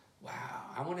 wow,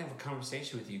 I want to have a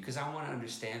conversation with you because I want to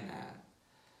understand that.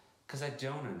 Because I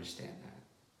don't understand that.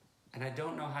 And I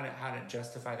don't know how to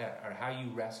justify that or how you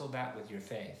wrestle that with your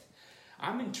faith.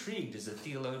 I'm intrigued as a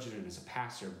theologian and as a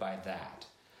pastor by that.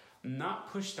 I'm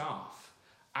not pushed off.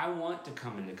 I want to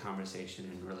come into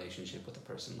conversation and relationship with a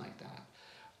person like that.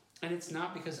 And it's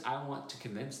not because I want to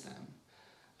convince them.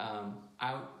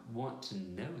 I want to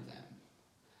know them.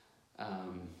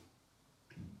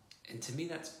 And to me,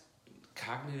 that's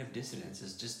cognitive dissonance,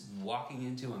 is just walking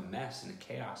into a mess and a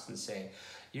chaos and say,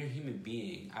 you're a human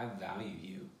being, I value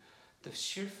you. The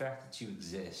sheer fact that you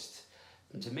exist,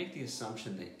 and to make the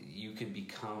assumption that you can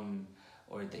become,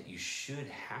 or that you should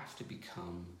have to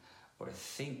become, or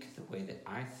think the way that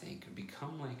I think, or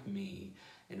become like me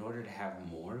in order to have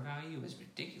more value is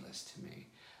ridiculous to me.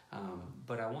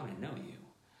 But I want to know you.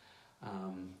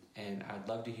 And I'd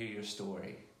love to hear your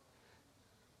story.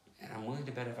 And I'm willing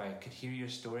to bet if I could hear your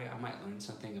story, I might learn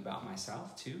something about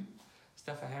myself too.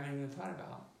 Stuff I haven't even thought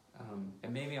about.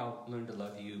 And maybe I'll learn to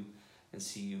love you and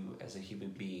see you as a human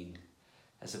being,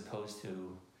 as opposed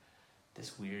to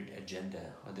this weird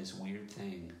agenda or this weird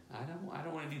thing. I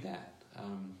don't want to do that.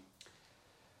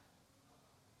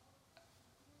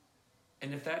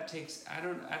 And if that takes, I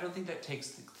don't think that takes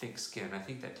thick skin. I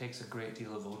think that takes a great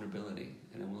deal of vulnerability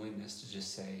and a willingness to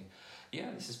just say,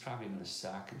 yeah, this is probably going to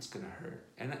suck and it's going to hurt.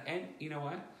 And you know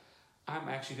what? I'm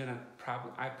actually going to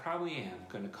I probably am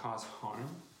going to cause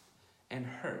harm and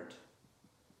hurt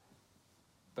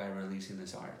by releasing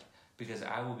this art, because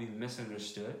I will be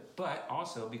misunderstood, but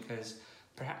also because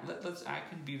perhaps I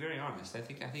can be very honest. I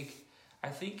think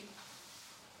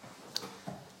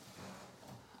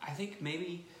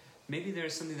maybe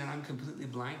there's something that I'm completely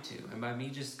blind to, and by me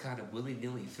just kind of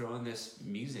willy-nilly throwing this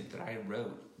music that I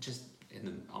wrote just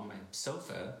on my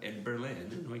sofa in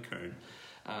Berlin-Neukölln,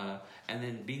 and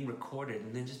then being recorded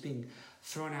and then just being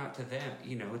thrown out to them,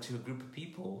 to a group of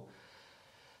people.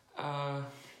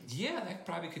 That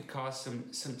probably could cause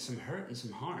some hurt and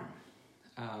some harm.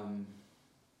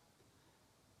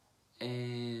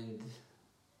 And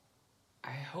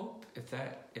I hope if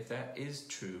that is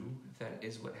true, if that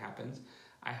is what happens,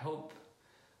 I hope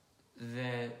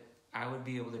that I would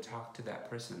be able to talk to that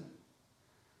person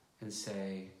and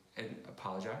say, and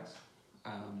apologize,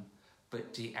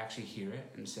 but to actually hear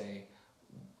it and say,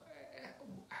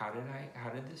 how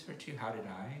did this hurt you? How did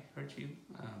I hurt you?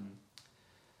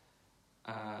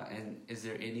 And is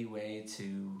there any way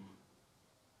to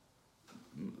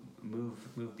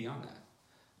move beyond that?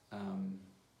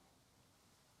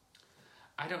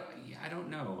 I don't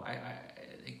know.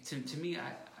 To me,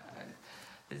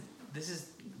 this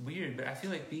is weird, but I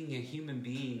feel like being a human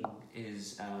being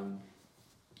is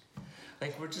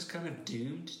like we're just kind of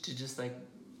doomed to just like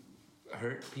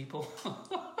hurt people.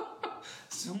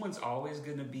 Someone's always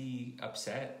going to be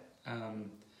upset.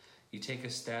 You take a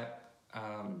step,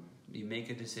 you make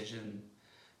a decision,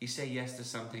 you say yes to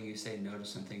something, you say no to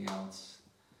something else.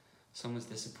 Someone's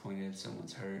disappointed,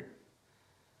 someone's hurt.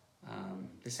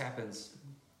 This happens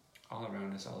all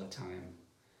around us all the time.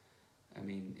 I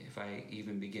mean, if I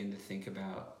even begin to think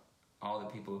about all the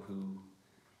people who,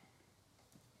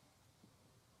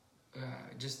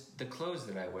 just the clothes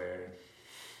that I wear,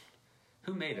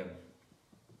 who made them?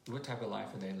 What type of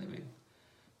life are they living?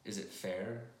 Is it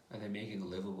fair? Are they making a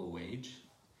livable wage?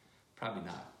 Probably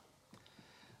not.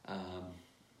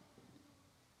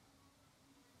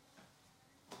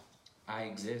 I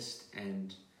exist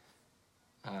and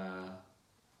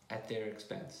at their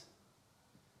expense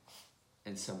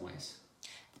in some ways.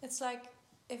 It's like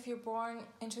if you're born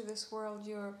into this world,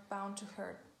 you're bound to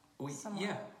hurt someone.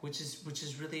 Yeah, which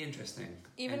is really interesting.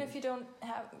 Even if you don't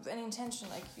have any intention,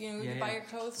 like you buy your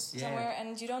clothes somewhere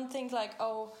and you don't think like,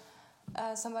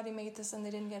 somebody made this and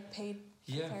they didn't get paid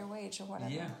a fair wage or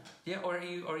whatever. Or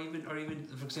even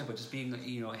for example, just being a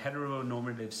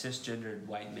heteronormative cisgendered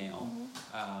white male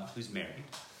who's married.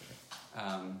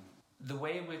 The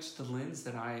way in which the lens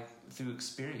that through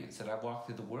experience that I've walked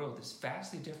through the world is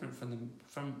vastly different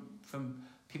from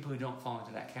people who don't fall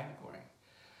into that category.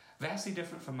 Vastly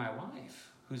different from my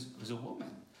wife, who's a woman,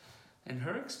 and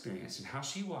her experience and how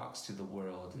she walks through the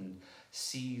world and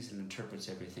sees and interprets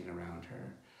everything around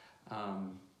her.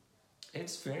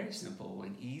 It's very simple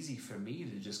and easy for me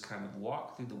to just kind of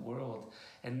walk through the world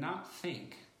and not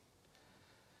think,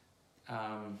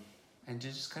 and to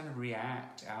just kind of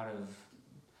react out of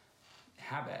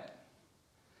habit,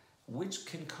 which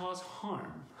can cause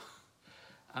harm.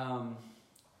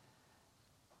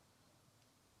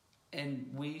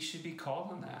 And we should be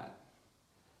called on that.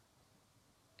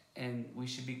 And we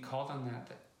should be called on that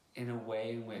in a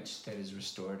way in which that is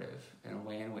restorative, in a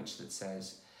way in which that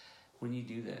says, when you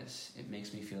do this, it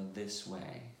makes me feel this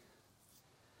way.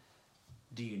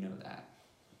 Do you know that?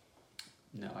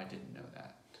 No, I didn't know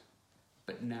that.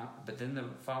 But then the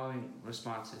following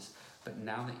response is, but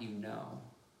now that you know,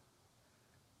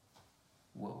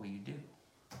 what will you do?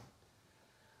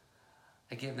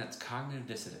 Again, that's cognitive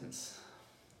dissonance.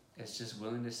 It's just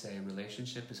willing to say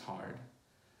relationship is hard.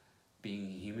 Being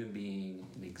a human being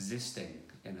and existing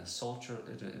in a social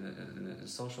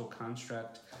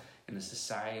construct, in a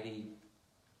society,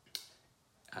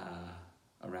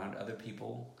 around other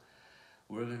people,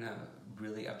 we're going to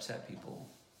really upset people.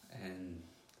 And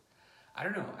I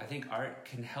don't know, I think art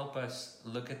can help us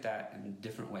look at that in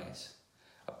different ways,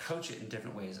 approach it in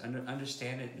different ways,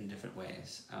 understand it in different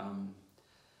ways.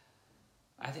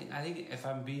 I think if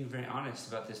I'm being very honest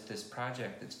about this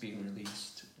project that's being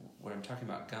released, where I'm talking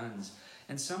about guns,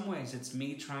 in some ways it's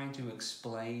me trying to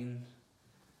explain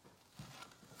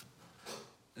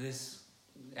this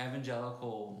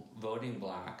evangelical voting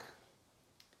bloc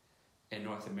in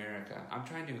North America. I'm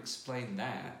trying to explain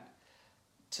that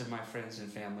to my friends and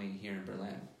family here in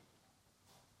Berlin,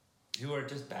 who are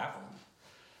just baffled.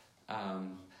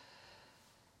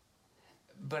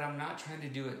 But I'm not trying to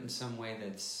do it in some way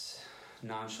that's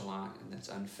nonchalant and that's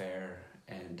unfair.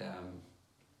 And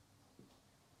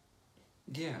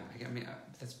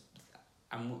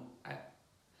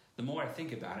the more I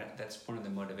think about it, that's one of the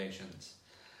motivations.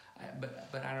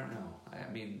 But I don't know. I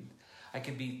mean, I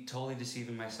could be totally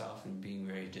deceiving myself and being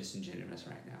very disingenuous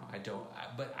right now.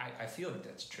 But I feel like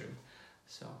that's true.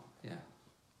 So, yeah.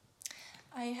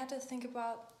 I had to think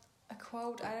about a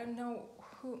quote. I don't know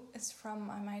who it's from.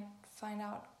 I might find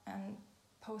out and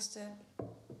post it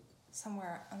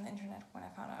somewhere on the internet when I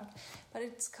found out. But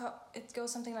it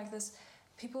goes something like this.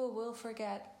 People will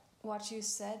forget what you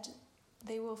said.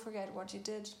 They will forget what you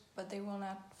did, but they will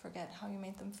not forget how you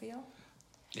made them feel.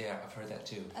 Yeah, I've heard that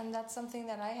too. And that's something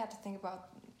that I had to think about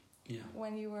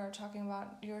when you were talking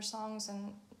about your songs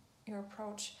and your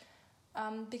approach.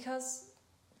 Because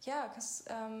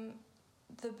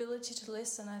the ability to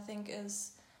listen, I think,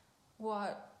 is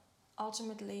what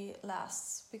ultimately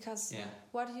lasts. Because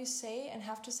what you say and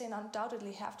have to say, and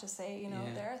undoubtedly have to say,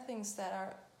 there are things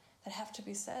that have to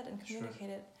be said and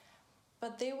communicated. Sure.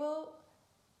 But they will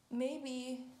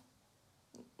maybe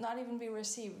not even be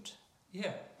received.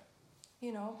 Yeah.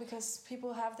 Because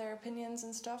people have their opinions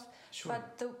and stuff. Sure.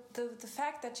 But the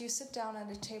fact that you sit down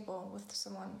at a table with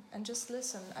someone and just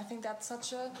listen, I think that's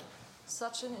such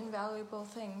an invaluable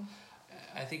thing.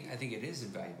 I think it is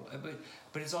invaluable,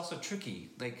 but it's also tricky.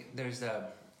 Like there's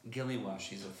Gillian Welsh,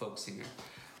 she's a folk singer,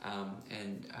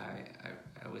 and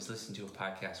I was listening to a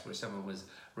podcast where someone was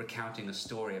recounting a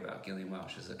story about Gillian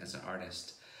Welsh as an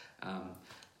artist.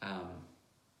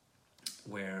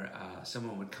 where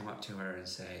someone would come up to her and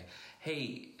say,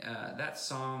 hey, that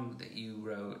song that you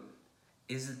wrote,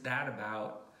 isn't that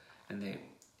about, and they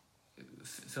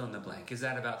fill in the blank, is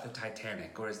that about the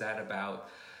Titanic, or is that about,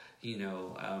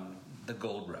 the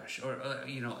gold rush, or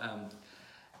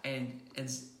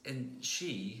and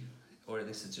she, or at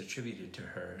least it's attributed to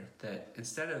her, that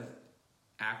instead of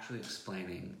actually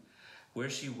explaining where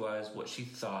she was, what she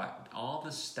thought, all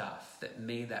the stuff that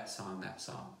made that song,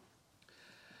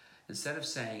 instead of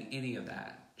saying any of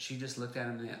that, she just looked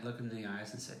him in the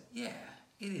eyes and said, yeah,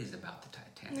 it is about the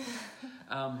Titanic.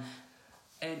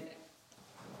 And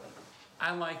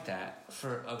I like that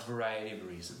for a variety of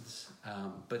reasons.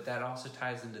 But that also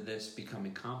ties into this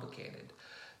becoming complicated.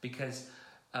 Because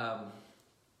to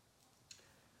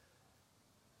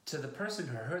the person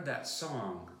who heard that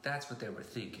song, that's what they were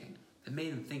thinking. It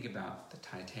made them think about the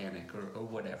Titanic or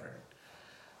whatever.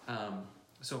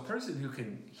 So a person who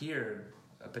can hear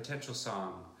a potential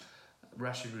song,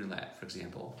 Russian roulette, for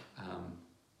example,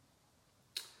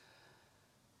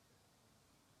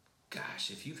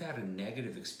 if you've had a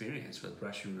negative experience with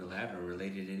Russian roulette or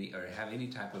have any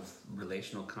type of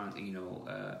relational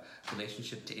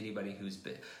relationship to anybody who's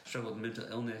struggled with mental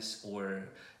illness or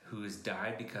who has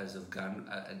died because of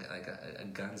a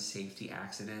gun safety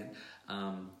accident,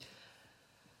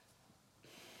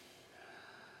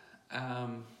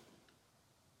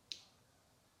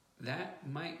 that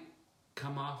might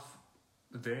come off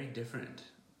very different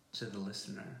to the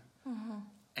listener. Mm-hmm.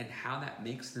 And how that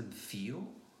makes them feel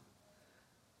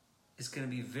is going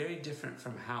to be very different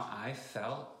from how I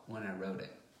felt when I wrote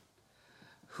it.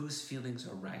 Whose feelings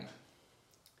are right?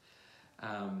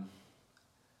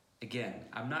 Again,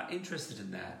 I'm not interested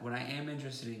in that. What I am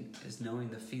interested in is knowing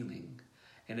the feeling.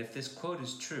 And if this quote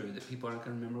is true, that people aren't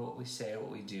going to remember what we say or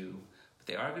what we do, but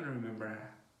they are going to remember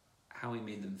how we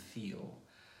made them feel,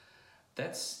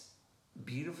 that's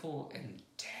beautiful and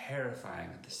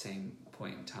terrifying at the same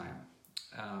point in time.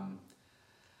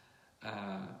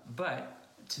 But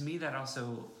to me, that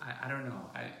also, I don't know,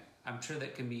 I'm sure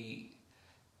that can be,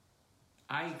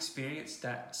 I experienced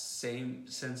that same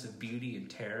sense of beauty and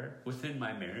terror within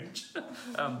my marriage.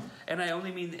 And I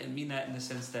only mean that in the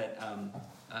sense that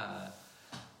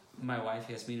my wife,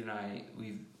 Yasmin, and I,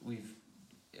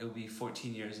 it will be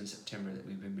 14 years in September that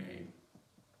we've been married.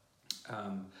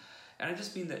 And I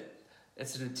just mean that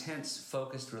it's an intense,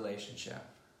 focused relationship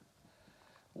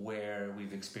where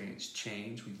we've experienced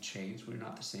change. We've changed. We're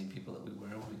not the same people that we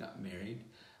were when we got married.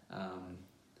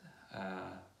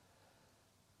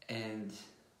 And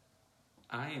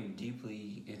I am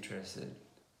deeply interested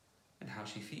in how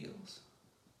she feels.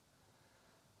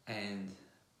 And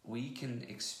we can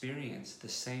experience the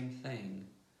same thing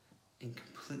in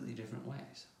completely different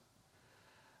ways.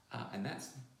 And that's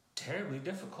terribly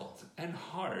difficult and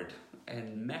hard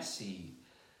and messy,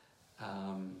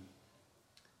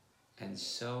 and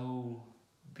so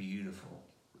beautiful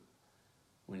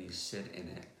when you sit in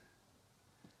it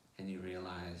and you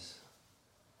realize,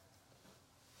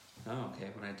 oh, okay,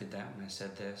 when I did that, when I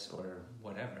said this or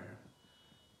whatever,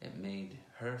 it made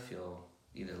her feel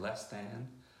either less than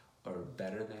or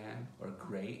better than or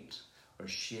great or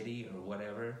shitty or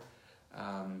whatever.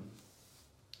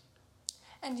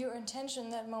 And your intention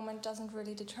in that moment doesn't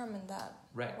really determine that,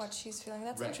 right? What she's feeling.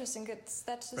 That's right. Interesting.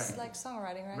 That's just like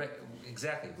songwriting, right? Right,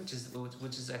 exactly. Which is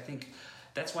I think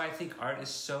that's why I think art is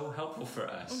so helpful for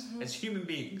us as human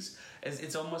beings.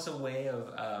 It's almost a way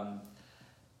of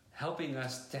helping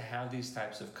us to have these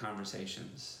types of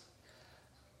conversations.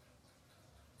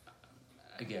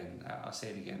 Again, I'll say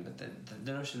it again, but the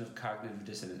notion of cognitive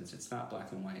dissonance, it's not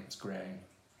black and white, it's gray.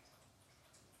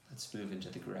 Let's move into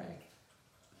the gray.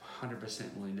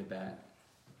 100% willing to bet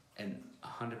and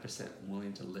 100%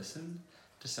 willing to listen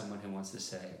to someone who wants to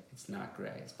say, it's not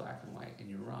gray, it's black and white, and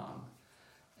you're wrong.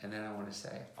 And then I want to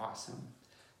say, awesome,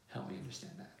 help me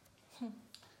understand that.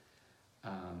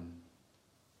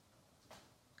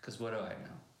 Because what do I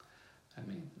know? I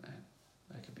mean,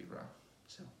 I could be wrong.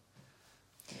 So,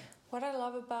 yeah. What I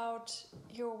love about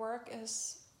your work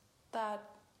is that,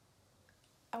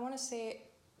 I want to say,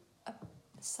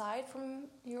 aside from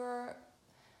your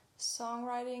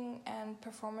songwriting and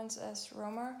performance as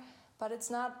Roemer, but it's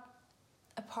not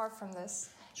apart from this.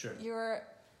 Sure. You're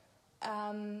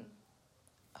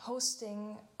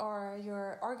hosting or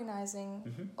you're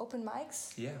organizing open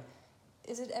mics. Yeah.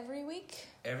 Is it every week?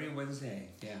 Every Wednesday,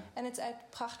 yeah. And it's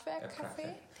at Prachtwerk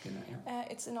Café. Genau, yeah.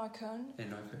 It's in Neukölln. In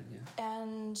Neukölln, yeah.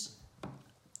 And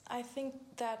I think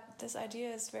that this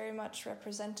idea is very much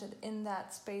represented in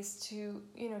that space to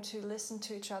listen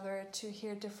to each other, to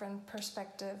hear different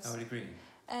perspectives. I would agree.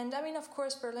 And I mean, of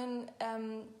course, Berlin,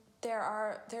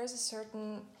 there's a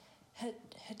certain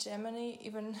hegemony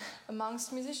even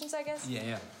amongst musicians, I guess.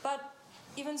 Yeah. But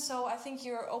even so, I think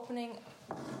you're opening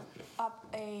up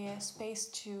a space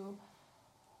to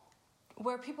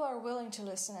where people are willing to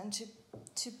listen and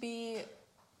to be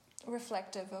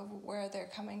reflective of where they're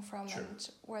coming from and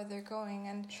where they're going.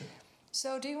 And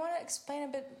so, do you want to explain a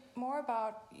bit more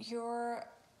about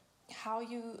how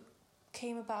you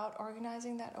came about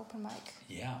organizing that open mic?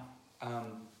 Yeah.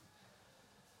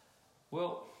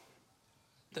 Well,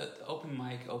 the open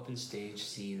mic, open stage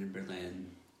scene in Berlin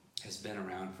has been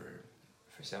around for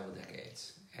several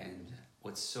decades. And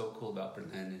what's so cool about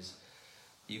Berlin is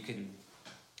you can,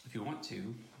 if you want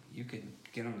to, you can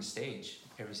get on the stage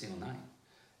every single night.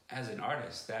 As an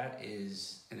artist, that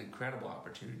is an incredible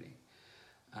opportunity.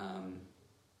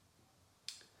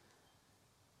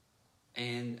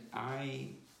 And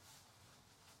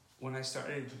when I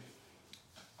started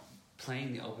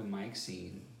playing the open mic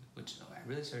scene, which I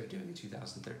really started doing in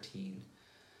 2013,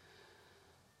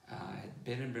 I had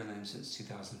been in Berlin since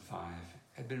 2005.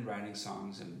 I'd been writing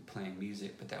songs and playing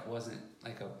music, but that wasn't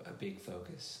like a big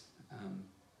focus.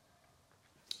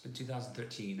 In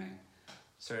 2013, I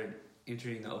started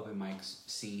entering the open mic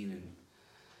scene and,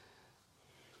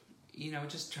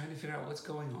 just trying to figure out what's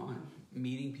going on,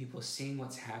 meeting people, seeing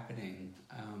what's happening.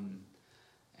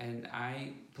 And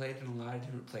I played in a lot of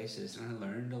different places, and I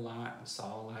learned a lot and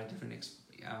saw a lot of different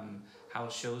how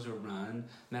shows were run,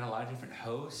 met a lot of different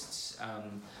hosts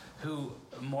who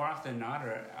more often than not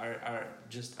are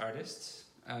just artists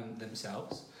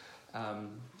themselves.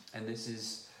 And this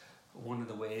is one of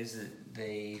the ways that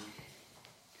they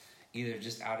either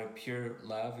just out of pure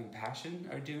love and passion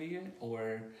are doing it,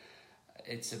 or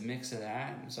it's a mix of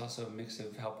that. It's also a mix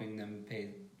of helping them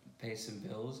pay some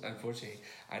bills. Unfortunately,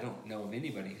 I don't know of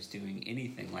anybody who's doing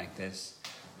anything like this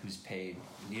who's paid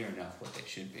near enough what they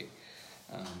should be.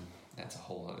 That's a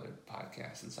whole other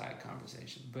podcast and side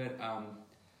conversation. But,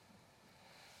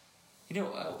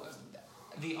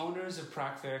 the owners of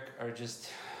Prachtwerk are just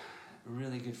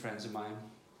really good friends of mine,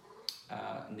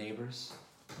 neighbors.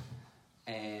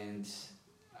 And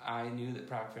I knew that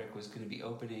Prachtwerk was going to be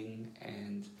opening,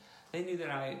 and they knew that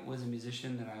I was a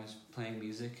musician, that I was playing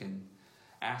music, and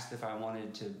asked if I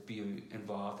wanted to be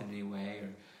involved in any way, or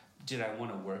did I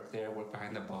want to work there, work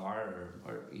behind the bar,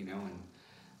 or and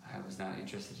I was not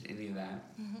interested in any of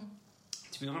that. Mm-hmm.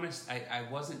 To be honest, I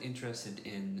wasn't interested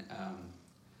in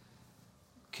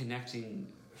connecting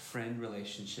friend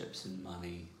relationships and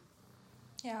money.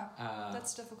 Yeah,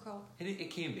 that's difficult. It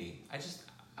can be.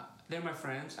 They're my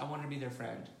friends. I wanted to be their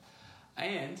friend.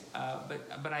 And,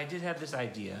 but I did have this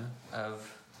idea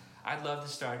of, I'd love to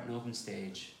start an open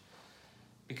stage,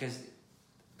 because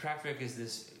Prachtwerk is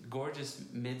this gorgeous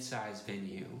mid-sized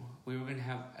venue. We were going to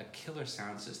have a killer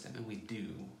sound system, and we do.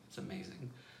 It's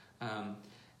amazing.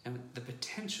 And the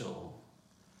potential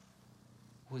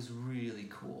was really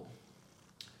cool.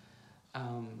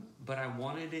 But I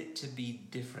wanted it to be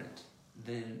different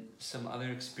than some other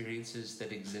experiences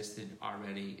that existed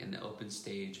already in the open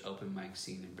stage, open mic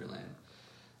scene in Berlin.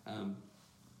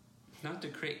 Not to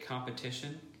create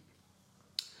competition,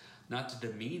 not to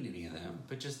demean any of them,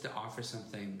 but just to offer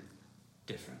something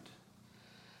different.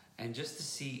 And just to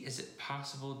see, is it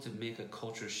possible to make a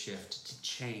culture shift, to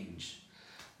change?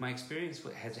 My experience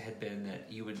had been that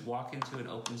you would walk into an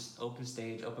open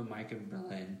stage, open mic in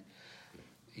Berlin,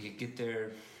 you get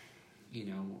there,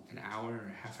 an hour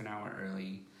or half an hour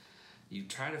early. You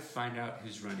try to find out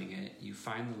who's running it. You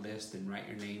find the list and write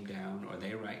your name down, or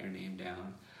they write your name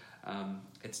down.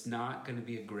 It's not going to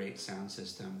be a great sound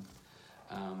system.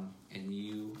 And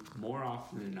you, more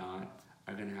often than not,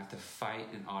 are going to have to fight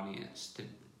an audience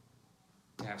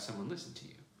to have someone listen to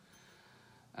you.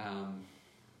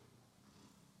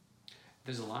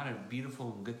 There's a lot of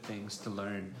beautiful and good things to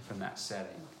learn from that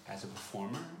setting as a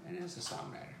performer and as a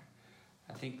songwriter.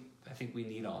 I think we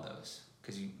need all those,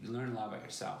 because you learn a lot about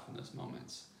yourself in those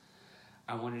moments.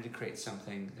 I wanted to create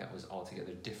something that was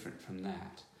altogether different from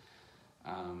that.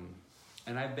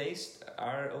 And I based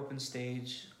our open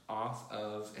stage off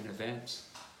of an event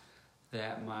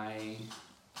that my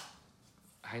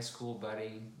high school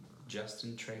buddy,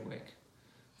 Justin Trewick,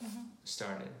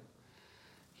 started.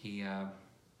 He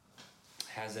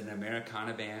has an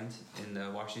Americana band in the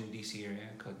Washington, D.C. area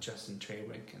called Justin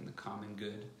Trewick and the Common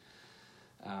Good.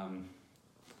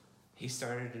 He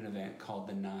started an event called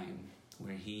The Nine,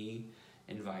 where he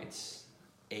invites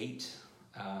 8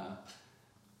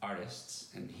 artists,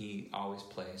 and he always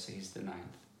plays, so he's the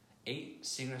 9th. 8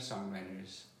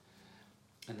 singer-songwriters,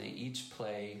 and they each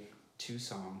play 2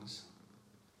 songs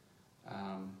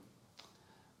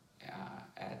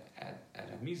at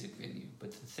a music venue.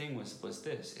 But the thing was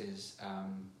this, is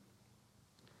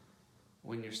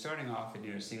when you're starting off and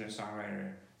you're a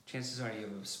singer-songwriter, chances are you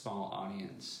have a small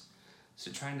audience.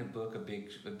 So trying to book a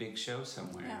big show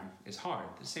somewhere is hard.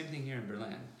 The same thing here in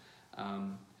Berlin.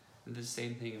 The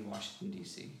same thing in Washington,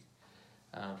 D.C.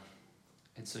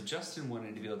 And so Justin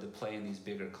wanted to be able to play in these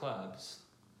bigger clubs,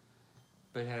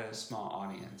 but had a small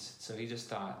audience. So he just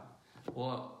thought,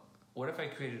 well, what if I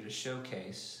created a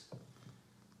showcase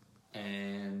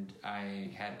and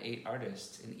I had 8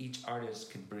 artists, and each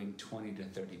artist could bring 20 to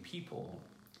 30 people?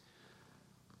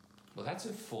 Well, that's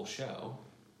a full show,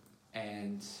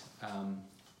 and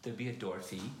there'd be a door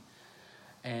fee.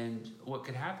 And what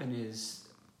could happen is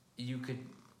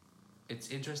it's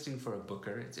interesting for a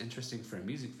booker, it's interesting for a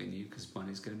music venue because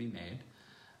money's going to be made,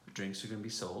 drinks are going to be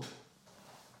sold.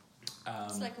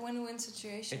 It's like a win-win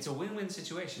situation. It's a win-win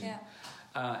situation. Yeah.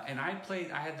 And I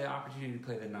had the opportunity to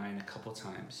play the 9 a couple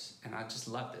times, and I just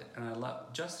loved it. And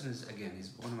Justin is, again,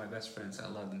 he's one of my best friends. I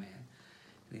love the man.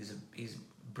 And he's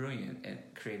brilliant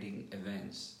at creating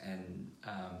events. And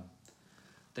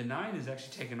the 9 is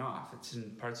actually taken off. It's in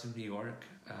parts of New York.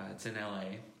 It's in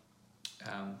LA.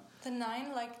 The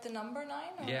 9, like the number 9?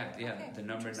 Or? Yeah, okay, the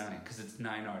number 9, because it's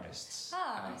 9 artists.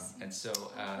 I see. And so,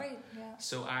 great, yeah.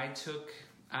 So I took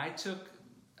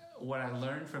what I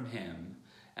learned from him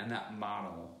and that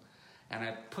model, and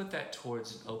I put that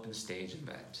towards an open stage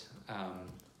event,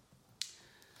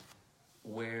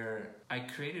 where I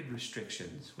created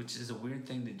restrictions, which is a weird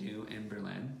thing to do in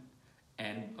Berlin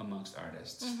and amongst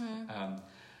artists,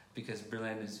 because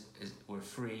Berlin is we're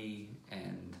free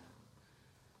and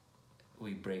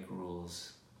we break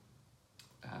rules,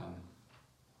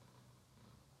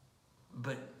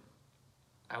 but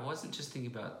I wasn't just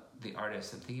thinking about the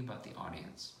artist, I'm thinking about the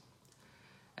audience.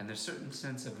 And there's a certain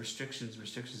sense of restrictions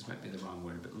might be the wrong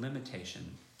word, but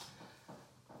limitation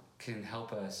can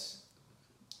help us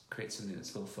create something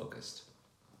that's a little focused.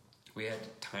 We had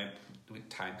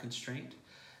time constraint.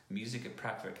 Music at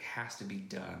Praktwerk has to be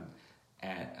done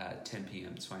at 10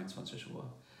 p.m. 22 Uhr.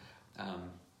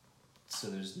 So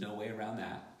there's no way around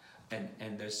that.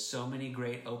 And there's so many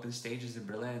great open stages in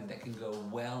Berlin that can go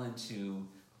well into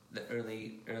the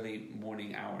early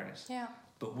morning hours. Yeah.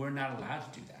 But we're not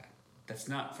allowed to do that. That's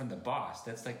not from the boss.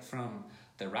 That's like from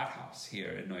the Rathaus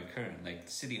here in Neukölln. Like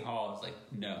City Hall is like,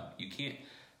 no, you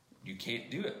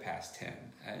can't do it past 10.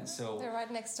 And so they're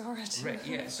right next door to right,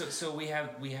 yeah. So we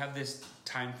have this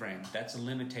time frame. That's a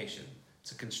limitation.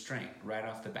 It's a constraint right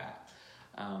off the bat.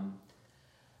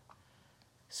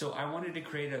 So I wanted to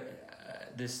create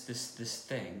this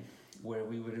thing where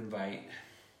we would invite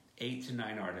 8 to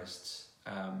 9 artists.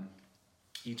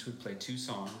 Each would play 2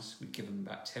 songs. We'd give them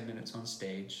about 10 minutes on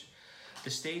stage. The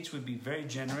stage would be very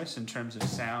generous in terms of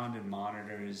sound and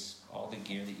monitors, all the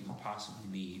gear that you could possibly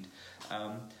need.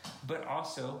 But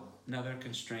also, another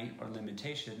constraint or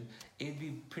limitation, it'd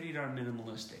be pretty darn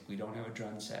minimalistic. We don't have a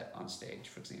drum set on stage,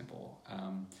 for example.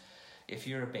 If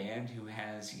you're a band who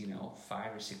has,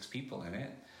 5 or 6 people in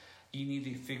it, you need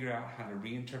to figure out how to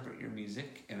reinterpret your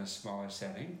music in a smaller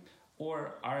setting,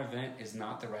 or our event is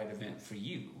not the right event for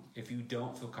you if you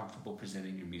don't feel comfortable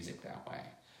presenting your music that way.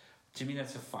 To me,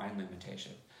 that's a fine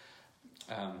limitation.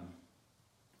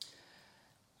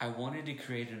 I wanted to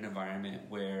create an environment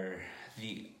where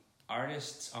the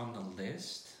artists on the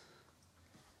list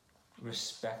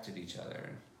respected each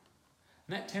other.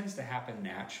 And that tends to happen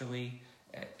naturally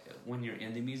when you're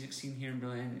in the music scene here in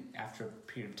Berlin. After a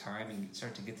period of time and you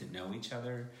start to get to know each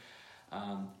other,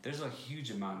 there's a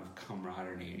huge amount of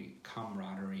camaraderie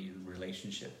and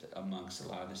relationship amongst a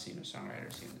lot of the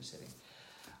singer-songwriters here in the city.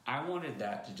 I wanted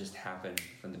that to just happen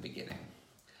from the beginning.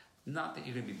 Not that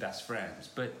you're going to be best friends,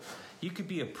 but you could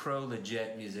be a pro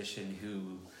legit musician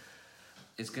who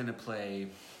is going to play,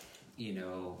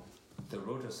 the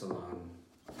Roto Salon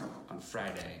on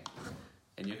Friday,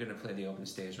 and you're going to play the open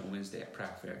stage on Wednesday at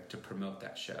Praktwerk to promote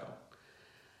that show.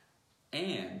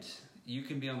 And you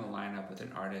can be on the lineup with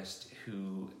an artist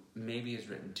who maybe has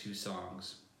written 2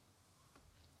 songs,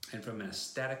 and from an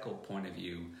aesthetical point of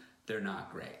view, they're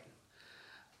not great.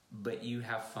 But you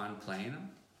have fun playing them.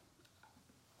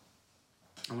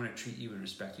 I want to treat you and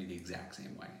respect you the exact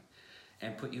same way,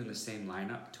 and put you in the same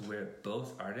lineup to where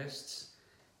both artists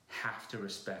have to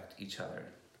respect each other.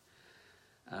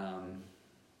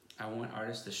 I want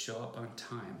artists to show up on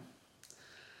time.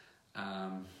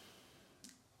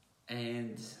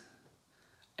 And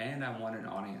I want an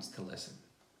audience to listen.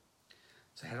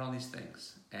 So I had all these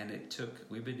things, and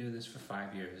we've been doing this for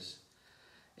 5 years.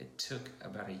 It took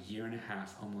about 1.5 years,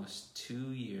 almost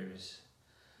 2 years,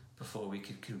 before we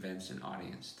could convince an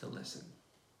audience to listen.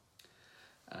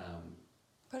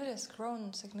 But it has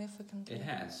grown significantly. It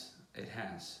has.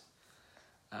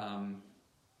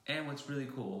 And what's really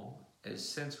cool is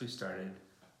since we started,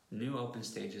 new open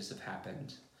stages have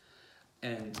happened,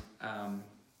 and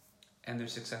they're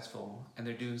successful, and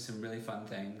they're doing some really fun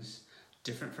things,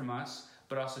 different from us,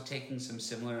 but also taking some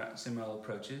similar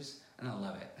approaches, and I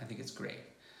love it. I think it's great.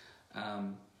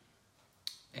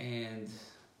 And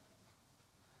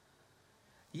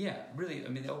yeah, really, I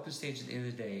mean, the open stage at the end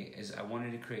of the day is I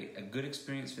wanted to create a good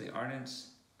experience for the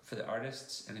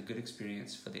artists, and a good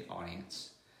experience for the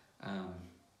audience.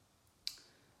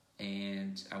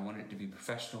 And I wanted it to be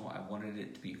professional. I wanted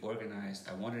it to be organized.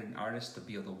 I wanted an artist to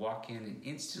be able to walk in and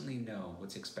instantly know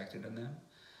what's expected of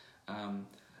them.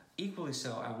 Equally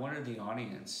so, I wanted the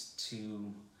audience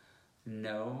to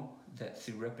know that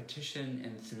through repetition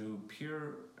and through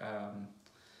pure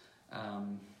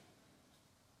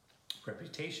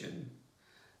reputation,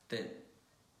 that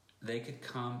they could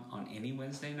come on any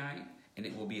Wednesday night, and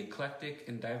it will be eclectic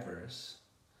and diverse,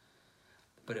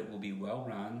 but it will be well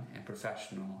run and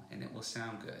professional, and it will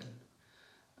sound good,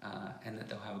 and that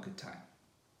they'll have a good time.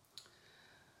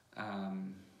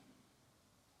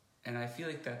 And I feel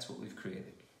like that's what we've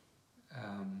created.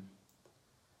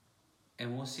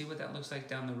 And we'll see what that looks like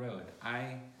down the road.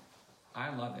 I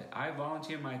love it. I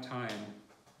volunteer my time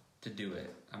to do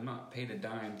it. I'm not paid a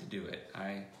dime to do it.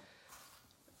 I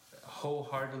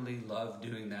wholeheartedly love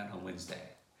doing that on Wednesday.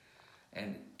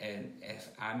 And if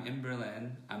I'm in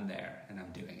Berlin, I'm there and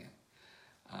I'm doing it.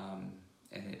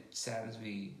 And it saddens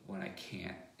me when I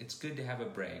can't. It's good to have a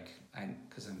break,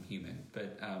 because I'm human,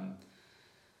 but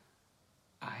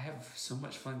I have so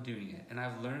much fun doing it, and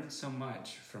I've learned so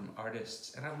much from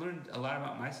artists, and I've learned a lot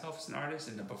about myself as an artist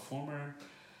and a performer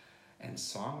and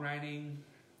songwriting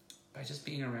by just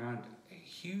being around a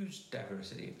huge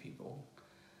diversity of people,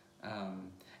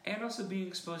 and also being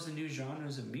exposed to new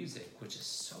genres of music, which is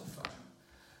so fun.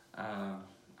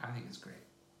 I think it's great.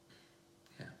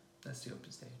 Yeah, that's the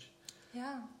open stage.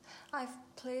 Yeah, I've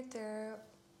played there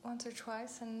once or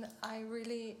twice, and I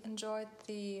really enjoyed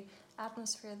the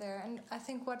atmosphere there. And I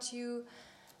think what you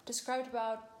described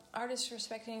about artists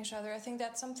respecting each other, I think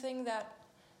that's something that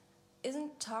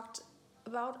isn't talked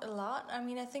about a lot. I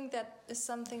mean, I think that is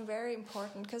something very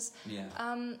important, because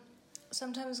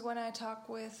sometimes when I talk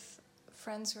with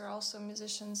friends who are also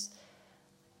musicians,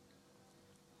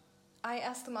 I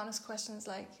ask them honest questions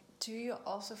like, do you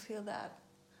also feel that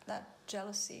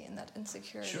jealousy and that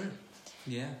insecurity? Sure.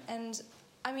 Yeah. And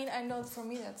I mean, I know for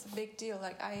me that's a big deal.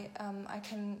 Like I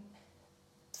can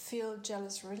feel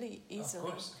jealous really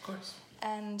easily. Of course.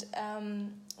 And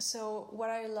so what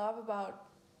I love about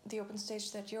the open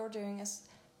stage that you're doing is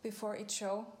before each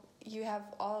show, you have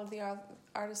all of the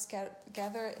artists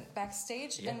gather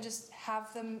backstage and just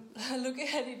have them look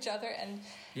at each other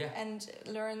and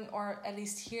learn, or at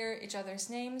least hear each other's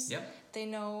names. Yep. They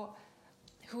know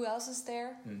who else is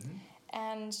there,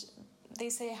 and they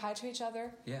say hi to each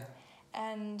other. Yeah.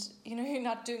 And you're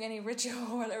not doing any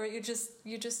ritual or whatever. You're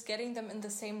just getting them in the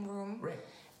same room, right,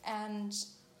 and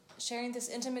sharing this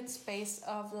intimate space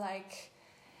of like,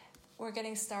 we're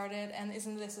getting started, and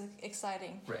isn't this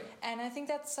exciting? Right. And I think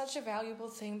that's such a valuable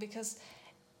thing, because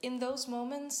in those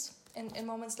moments, in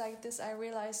moments like this, I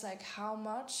realize like how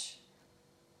much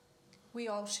we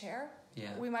all share.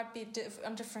 Yeah. We might be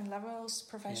on different levels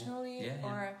professionally,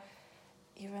 or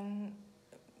even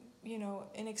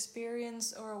in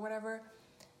experience or whatever,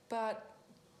 but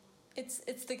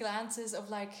it's the glances of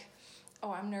like,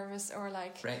 oh, I'm nervous, or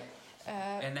like, right.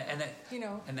 And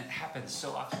that happens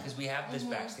so often, because we have this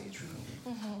backstage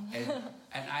room,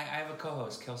 and I have a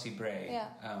co-host, Kelsey Bray,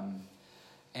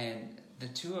 and the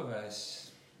two of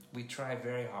us, we try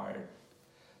very hard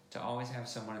to always have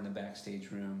someone in the backstage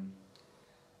room,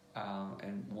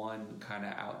 and one kind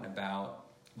of out and about.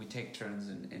 We take turns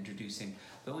in introducing,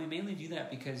 but we mainly do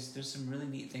that because there's some really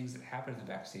neat things that happen in the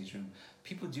backstage room.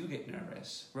 People do get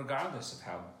nervous, regardless of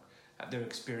how their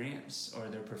experience or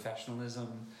their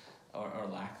professionalism or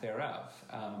lack thereof.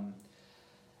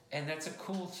 And that's a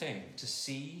cool thing to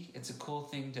see. It's a cool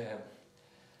thing to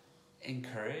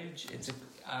encourage. It's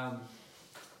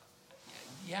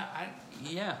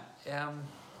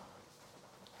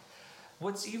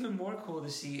what's even more cool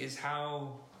to see is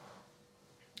how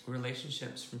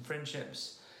relationships, from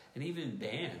friendships, and even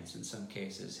bands in some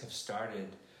cases have started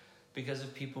because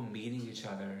of people meeting each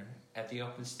other at the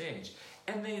open stage.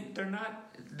 And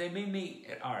they may meet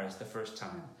at ours the first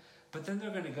time, but then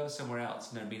they're going to go somewhere else,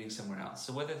 and they're meeting somewhere else.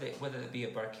 So whether it be a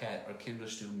Barquette or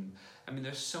Kinderstuben, I mean,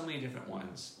 there's so many different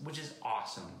ones, which is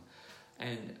awesome.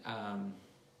 And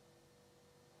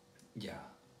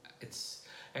it's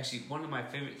actually one of my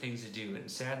favorite things to do, and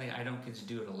sadly I don't get to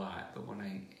do it a lot, but when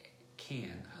I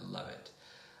can, I love it.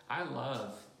 I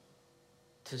love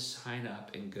to sign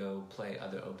up and go play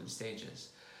other open stages.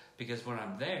 Because when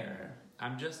I'm there,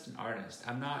 I'm just an artist.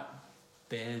 I'm not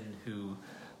Ben, who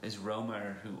is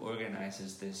Roemer, who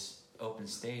organizes this open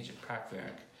stage at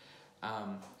Prachtwerk.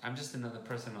 I'm just another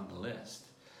person on the list.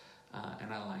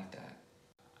 And I like that.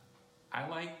 I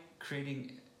like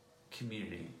creating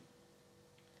community.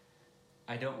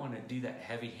 I don't want to do that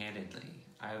heavy-handedly.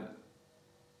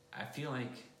 I feel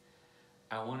like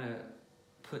I want to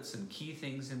put some key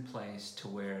things in place to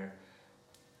where,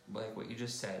 like what you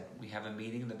just said, we have a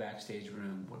meeting in the backstage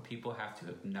room where people have to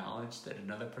acknowledge that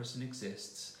another person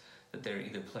exists, that they're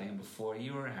either playing before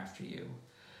you or after you.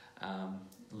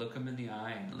 Look them in the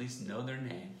eye and at least know their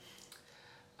name.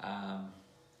 And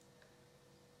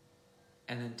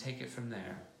then take it from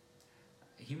there.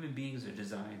 Human beings are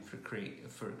designed for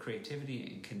creativity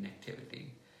and connectivity.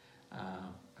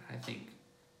 I think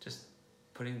just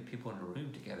putting people in a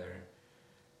room together,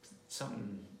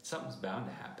 something's bound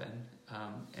to happen,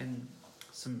 and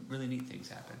some really neat things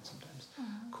happen sometimes.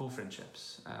 Mm-hmm. Cool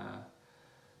friendships.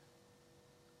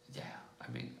 Yeah, I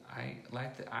mean, I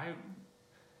like that. I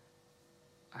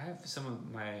have some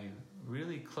of my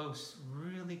really close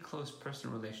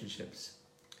personal relationships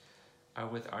are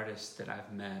with artists that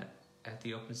I've met at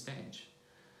the open stage,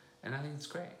 and I think it's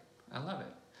great. I love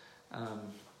it.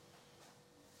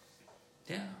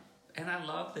 Yeah, and I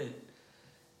love that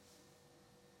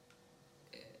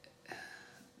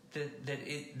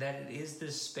it is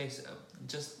this space of,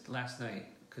 just last night,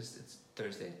 because it's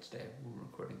Thursday today, we're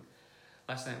recording.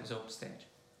 Last night was open stage.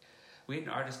 We had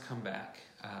an artist come back.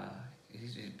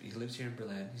 He lives here in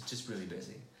Berlin. He's just really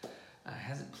busy.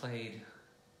 Hasn't played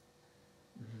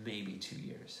maybe 2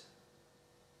 years.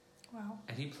 Wow.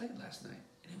 And he played last night,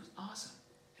 and it was awesome.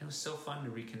 It was so fun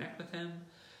to reconnect with him,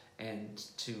 and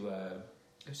to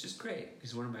it was just great.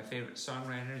 He's one of my favorite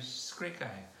songwriters. He's a great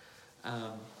guy.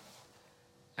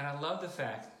 And I love the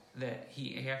fact that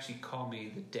he actually called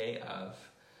me the day of.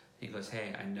 He goes,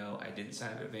 "Hey, I know I didn't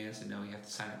sign up in advance. I know you have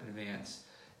to sign up in advance.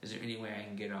 Is there any way I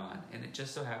can get on?" And it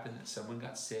just so happened that someone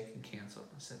got sick and canceled.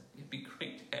 I said, "It'd be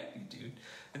great to have you, dude."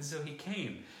 And so he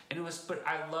came. And it was, but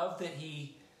I love that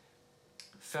he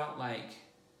felt like,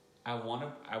 I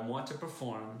want to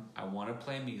perform. I want to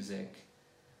play music.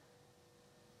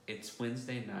 It's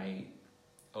Wednesday night.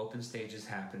 Open stage is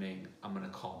happening. I'm going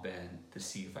to call Ben to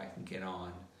see if I can get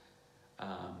on.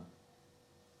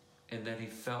 And that he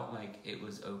felt like it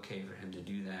was okay for him to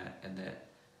do that, and that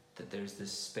there's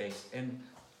this space. And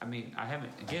I mean, I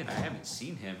haven't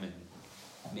seen him in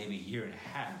maybe a year and a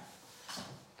half.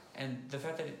 And the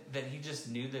fact that he just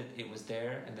knew that it was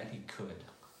there and that he could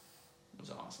was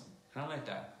awesome. And I like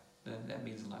that. That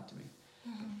means a lot to me.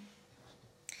 Mm-hmm.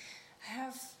 I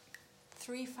have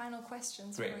 3 final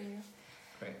questions for you.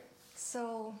 Great.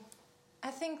 So, I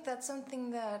think that's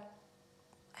something that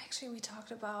actually we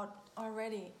talked about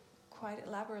already quite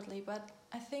elaborately, but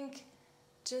I think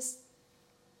just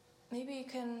maybe you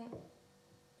can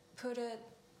put it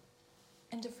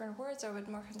in different words or a bit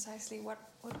more concisely. What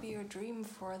would be your dream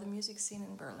for the music scene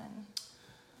in Berlin?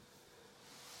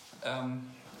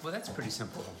 Well, that's pretty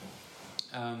simple.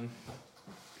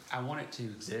 I want it to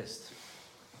exist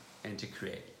and to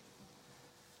create.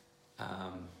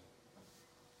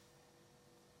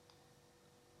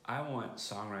 I want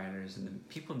songwriters and the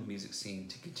people in the music scene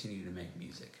to continue to make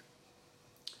music.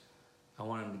 I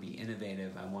want them to be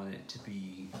innovative. I want it to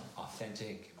be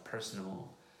authentic, personal,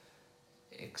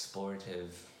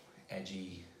 explorative,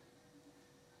 edgy.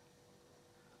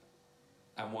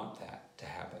 I want that to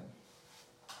happen.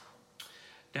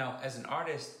 Now, as an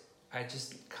artist, I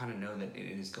just kind of know that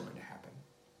it is going to happen.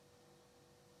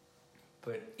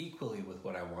 But equally with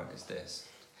what I want is this.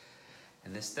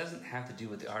 And this doesn't have to do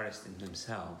with the artist in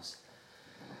themselves.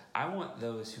 I want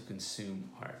those who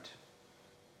consume art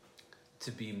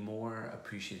to be more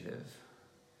appreciative.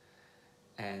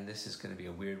 And this is going to be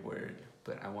a weird word,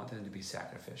 but I want them to be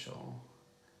sacrificial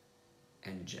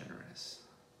and generous.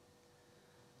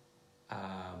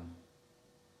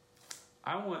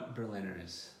 I want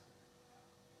Berliners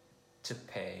to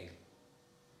pay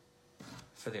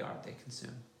for the art they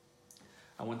consume.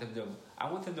 I want them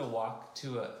to walk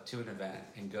to an event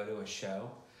and go to a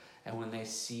show, and when they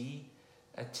see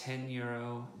a 10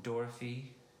 euro door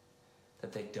fee,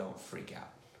 that they don't freak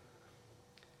out.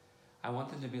 I want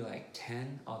them to be like,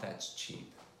 10? Oh, that's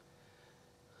cheap.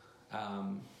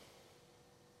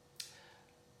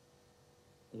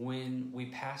 When we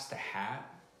pass the hat,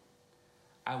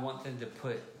 I want them to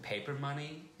put paper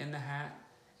money in the hat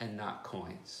and not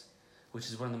coins, which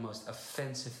is one of the most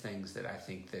offensive things that I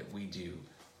think that we do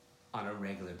on a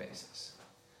regular basis.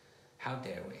 How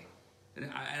dare we?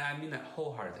 And I mean that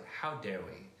wholeheartedly. How dare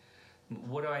we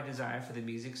What do I desire for the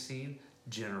music scene?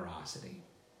 Generosity.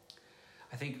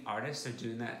 I think artists are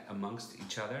doing that amongst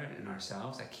each other and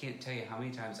ourselves. I can't tell you how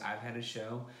many times I've had a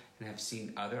show and have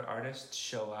seen other artists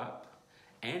show up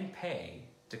and pay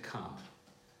to come.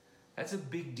 That's a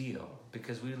big deal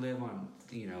because we live on,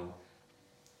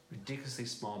 ridiculously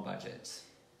small budgets.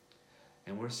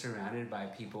 And we're surrounded by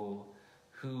people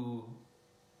who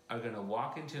are going to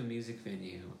walk into a music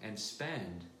venue and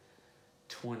spend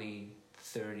 20,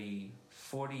 30,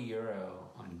 40 euro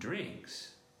on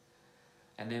drinks.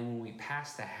 And then when we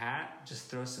pass the hat, just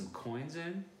throw some coins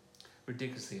in.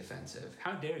 Ridiculously offensive.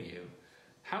 How dare you?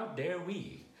 How dare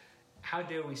we? How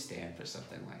dare we stand for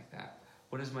something like that?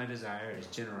 What is my desire is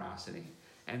generosity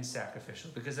and sacrificial,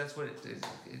 because that's what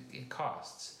it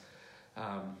costs.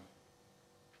 And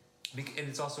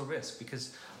it's also risk,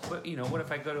 because what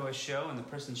if I go to a show and the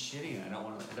person's shitty and I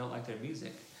don't like their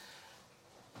music?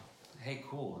 Hey,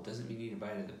 cool. It doesn't mean you need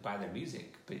to buy their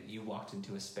music, but you walked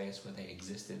into a space where they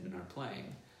existed and are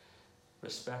playing.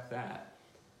 Respect that.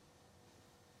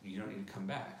 You don't need to come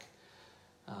back.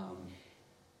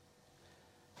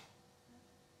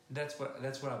 That's what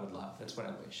I would love. That's what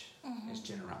I wish, is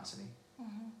generosity.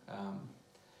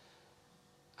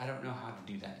 I don't know how to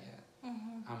do that yet.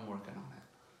 I'm working on it.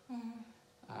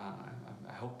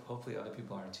 I hopefully other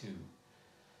people are too.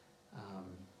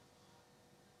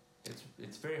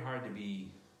 It's very hard to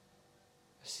be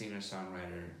a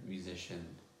singer-songwriter,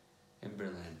 musician in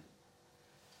Berlin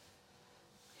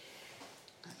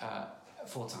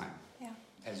full-time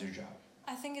as your job.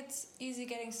 I think it's easy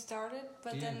getting started,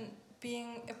 but then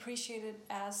being appreciated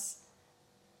as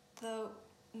the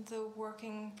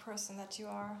working person that you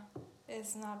are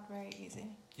is not very easy.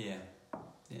 Yeah.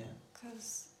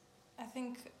 Because I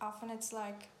think often it's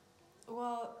like,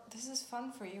 well, this is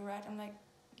fun for you, right? I'm like,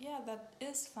 yeah, that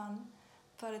is fun,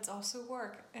 but it's also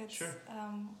work. It's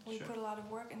we put a lot of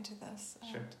work into this.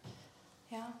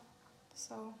 And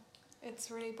so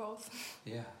it's really both.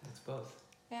 Yeah, it's both.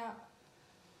 Yeah.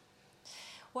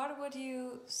 What would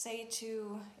you say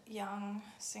to young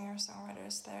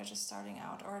singer-songwriters that are just starting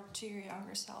out, or to your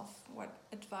younger self? What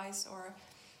advice or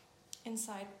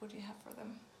insight would you have for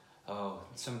them? Oh,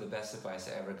 some of the best advice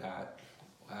I ever got,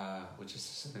 which is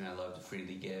something I love to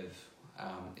freely give,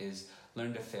 is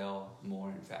learn to fail more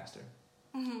and faster.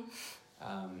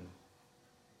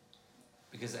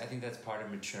 Because I think that's part of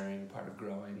maturing, part of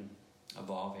growing,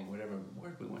 evolving, whatever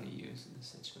word we want to use in this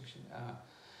situation.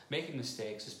 Making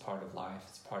mistakes is part of life.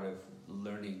 It's part of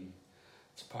learning.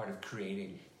 It's part of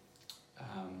creating.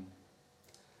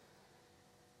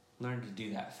 Learn to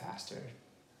do that faster.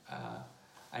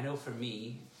 I know for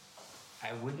me,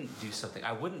 I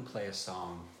wouldn't play a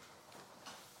song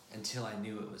until I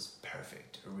knew it was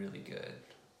perfect or really good.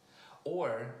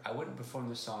 Or I wouldn't perform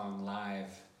the song live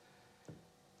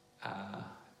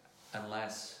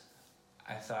unless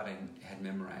I thought I had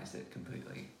memorized it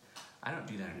completely. I don't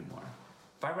do that anymore.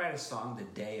 If I write a song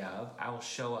the day of, I will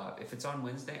show up. If it's on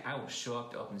Wednesday, I will show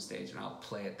up to open stage and I'll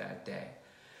play it that day.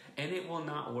 And it will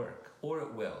not work, or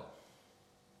it will.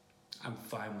 I'm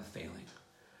fine with failing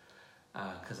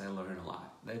because I learn a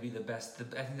lot. That'd be the best.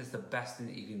 I think that's the best thing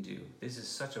that you can do. This is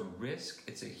such a risk.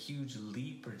 It's a huge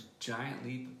leap or giant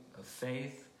leap of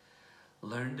faith.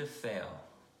 Learn to fail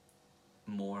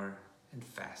more and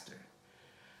faster.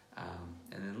 And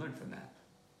then learn from that.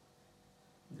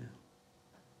 Yeah.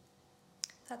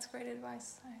 That's great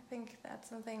advice. I think that's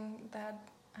something that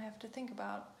I have to think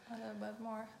about a little bit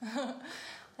more.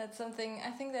 That's something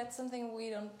we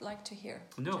don't like to hear.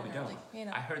 No, we don't.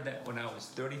 I heard that when I was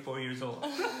 34 years old.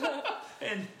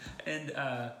 and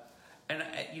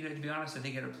to be honest, I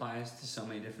think it applies to so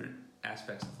many different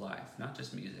aspects of life, not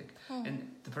just music. And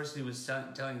the person who was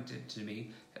telling it to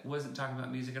me wasn't talking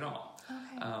about music at all.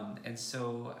 Okay.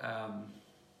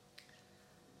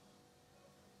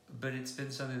 But it's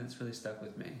been something that's really stuck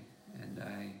with me, and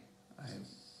I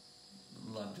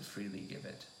love to freely give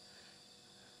it.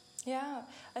 Yeah,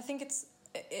 I think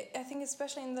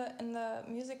especially in the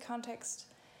music context,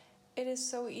 it is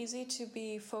so easy to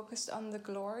be focused on the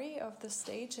glory of the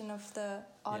stage and of the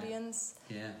audience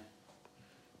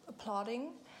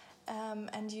applauding,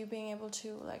 and you being able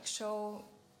to show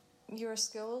your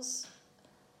skills.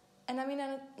 And I mean,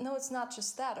 no, it's not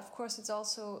just that. Of course, it's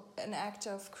also an act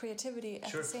of creativity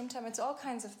at the same time. It's all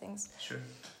kinds of things. Sure.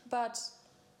 But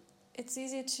it's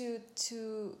easy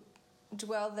to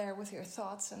dwell there with your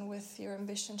thoughts and with your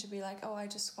ambition to be like, oh, I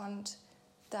just want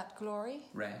that glory.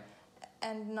 Right.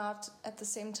 And not at the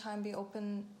same time be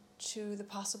open to the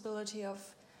possibility of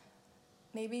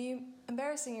maybe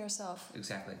embarrassing yourself.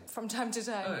 Exactly. From time to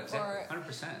time. Oh, exactly.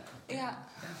 100%. Yeah.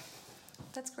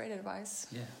 That's great advice.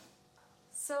 Yeah.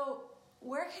 So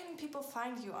where can people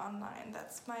find you online?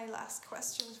 That's my last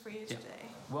question for you today.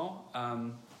 Well,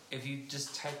 if you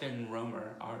just type in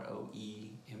Roemer,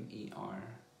 Roemer,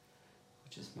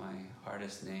 which is my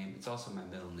artist name, it's also my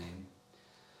middle name.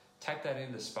 Type that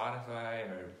into Spotify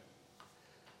or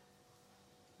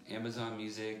Amazon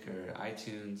Music or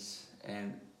iTunes,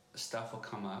 and stuff will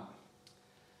come up.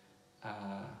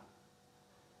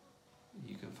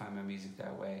 You can find my music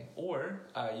that way. Or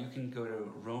you can go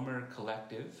to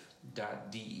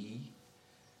roemercollective.de.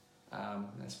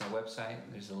 That's my website.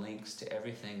 There's the links to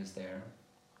everything is there.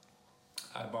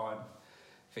 I'm on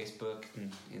Facebook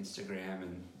and Instagram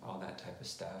and all that type of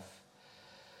stuff.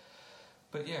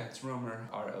 But yeah, it's Roemer,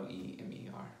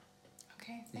 Roemer.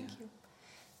 Okay, thank you.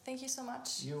 Thank you so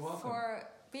much. You're welcome. For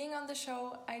being on the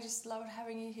show. I just loved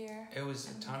having you here. It was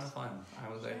a ton of fun. I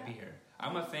was glad to be here.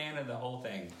 I'm a fan of the whole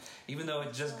thing, even though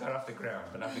it just got off the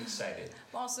ground, but I'm excited.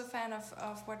 I'm also a fan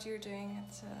of what you're doing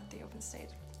at the Open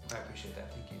State. I appreciate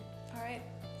that. Thank you. All right.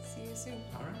 See you soon.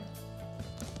 All right.